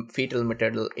the fetal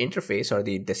maternal interface, or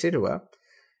the decidua.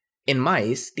 In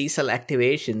mice, T cell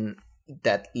activation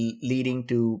that leading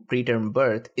to preterm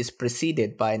birth is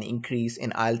preceded by an increase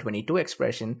in IL-22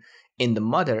 expression in the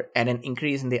mother and an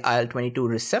increase in the IL-22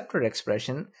 receptor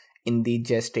expression in the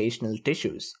gestational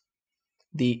tissues.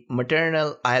 The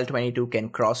maternal IL-22 can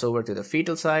cross over to the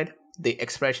fetal side. The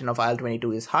expression of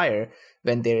IL-22 is higher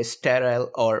when there is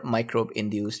sterile or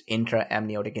microbe-induced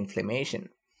intra-amniotic inflammation.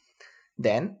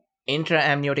 Then,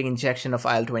 intra-amniotic injection of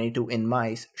IL-22 in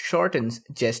mice shortens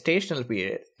gestational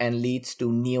period and leads to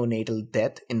neonatal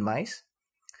death in mice.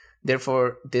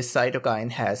 Therefore, this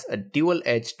cytokine has a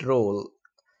dual-edged role.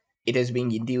 It is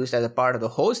being induced as a part of the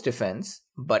host defense,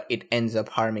 but it ends up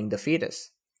harming the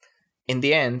fetus. In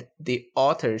the end, the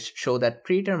authors show that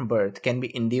preterm birth can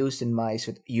be induced in mice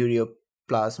with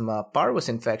Ureaplasma parvus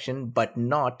infection, but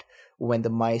not when the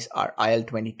mice are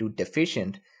IL-22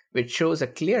 deficient, which shows a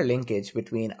clear linkage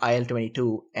between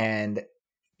IL-22 and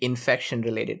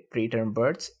infection-related preterm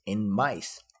births in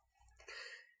mice.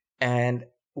 And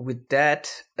with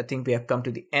that, I think we have come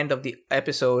to the end of the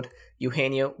episode.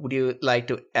 Eugenio, would you like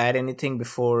to add anything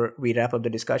before we wrap up the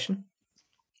discussion?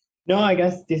 No, I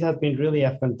guess this has been really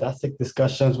a fantastic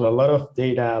discussion with a lot of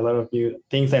data, a lot of new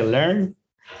things I learned.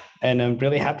 And I'm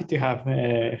really happy to have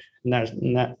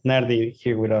Nardi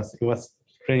here with us. It was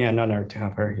really an honor to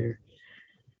have her here.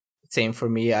 Same for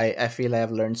me. I feel I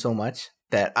have learned so much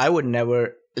that I would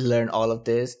never learn all of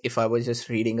this if I was just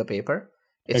reading a paper.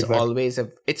 It's Exactly. always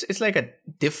it's like a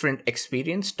different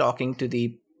experience talking to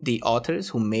the authors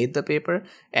who made the paper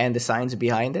and the science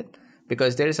behind it,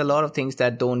 because there's a lot of things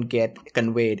that don't get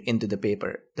conveyed into the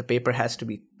paper. The paper has to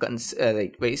be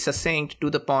like very succinct, to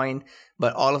the point,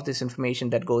 but all of this information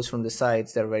that goes from the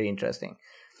sides, they're very interesting.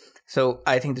 So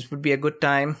I think this would be a good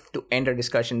time to end our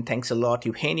discussion. Thanks a lot,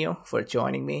 Eugenio, for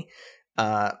joining me.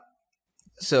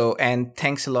 And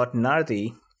thanks a lot,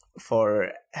 Nardi,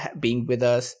 for being with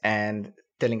us and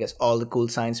telling us all the cool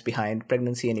science behind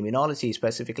pregnancy and immunology,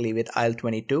 specifically with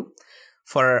IL-22.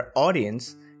 For our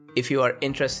audience, if you are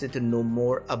interested to know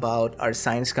more about our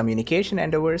science communication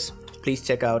endeavors, please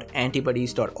check out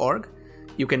antibodies.org.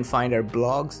 You can find our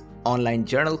blogs, online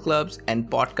journal clubs, and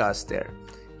podcasts there.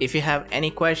 If you have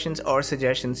any questions or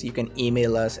suggestions, you can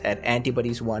email us at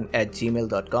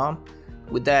antibodies1@gmail.com.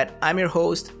 With that, I'm your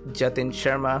host, Jatin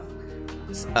Sharma,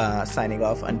 signing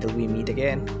off until we meet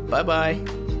again. Bye-bye.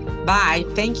 Bye.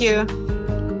 Thank you.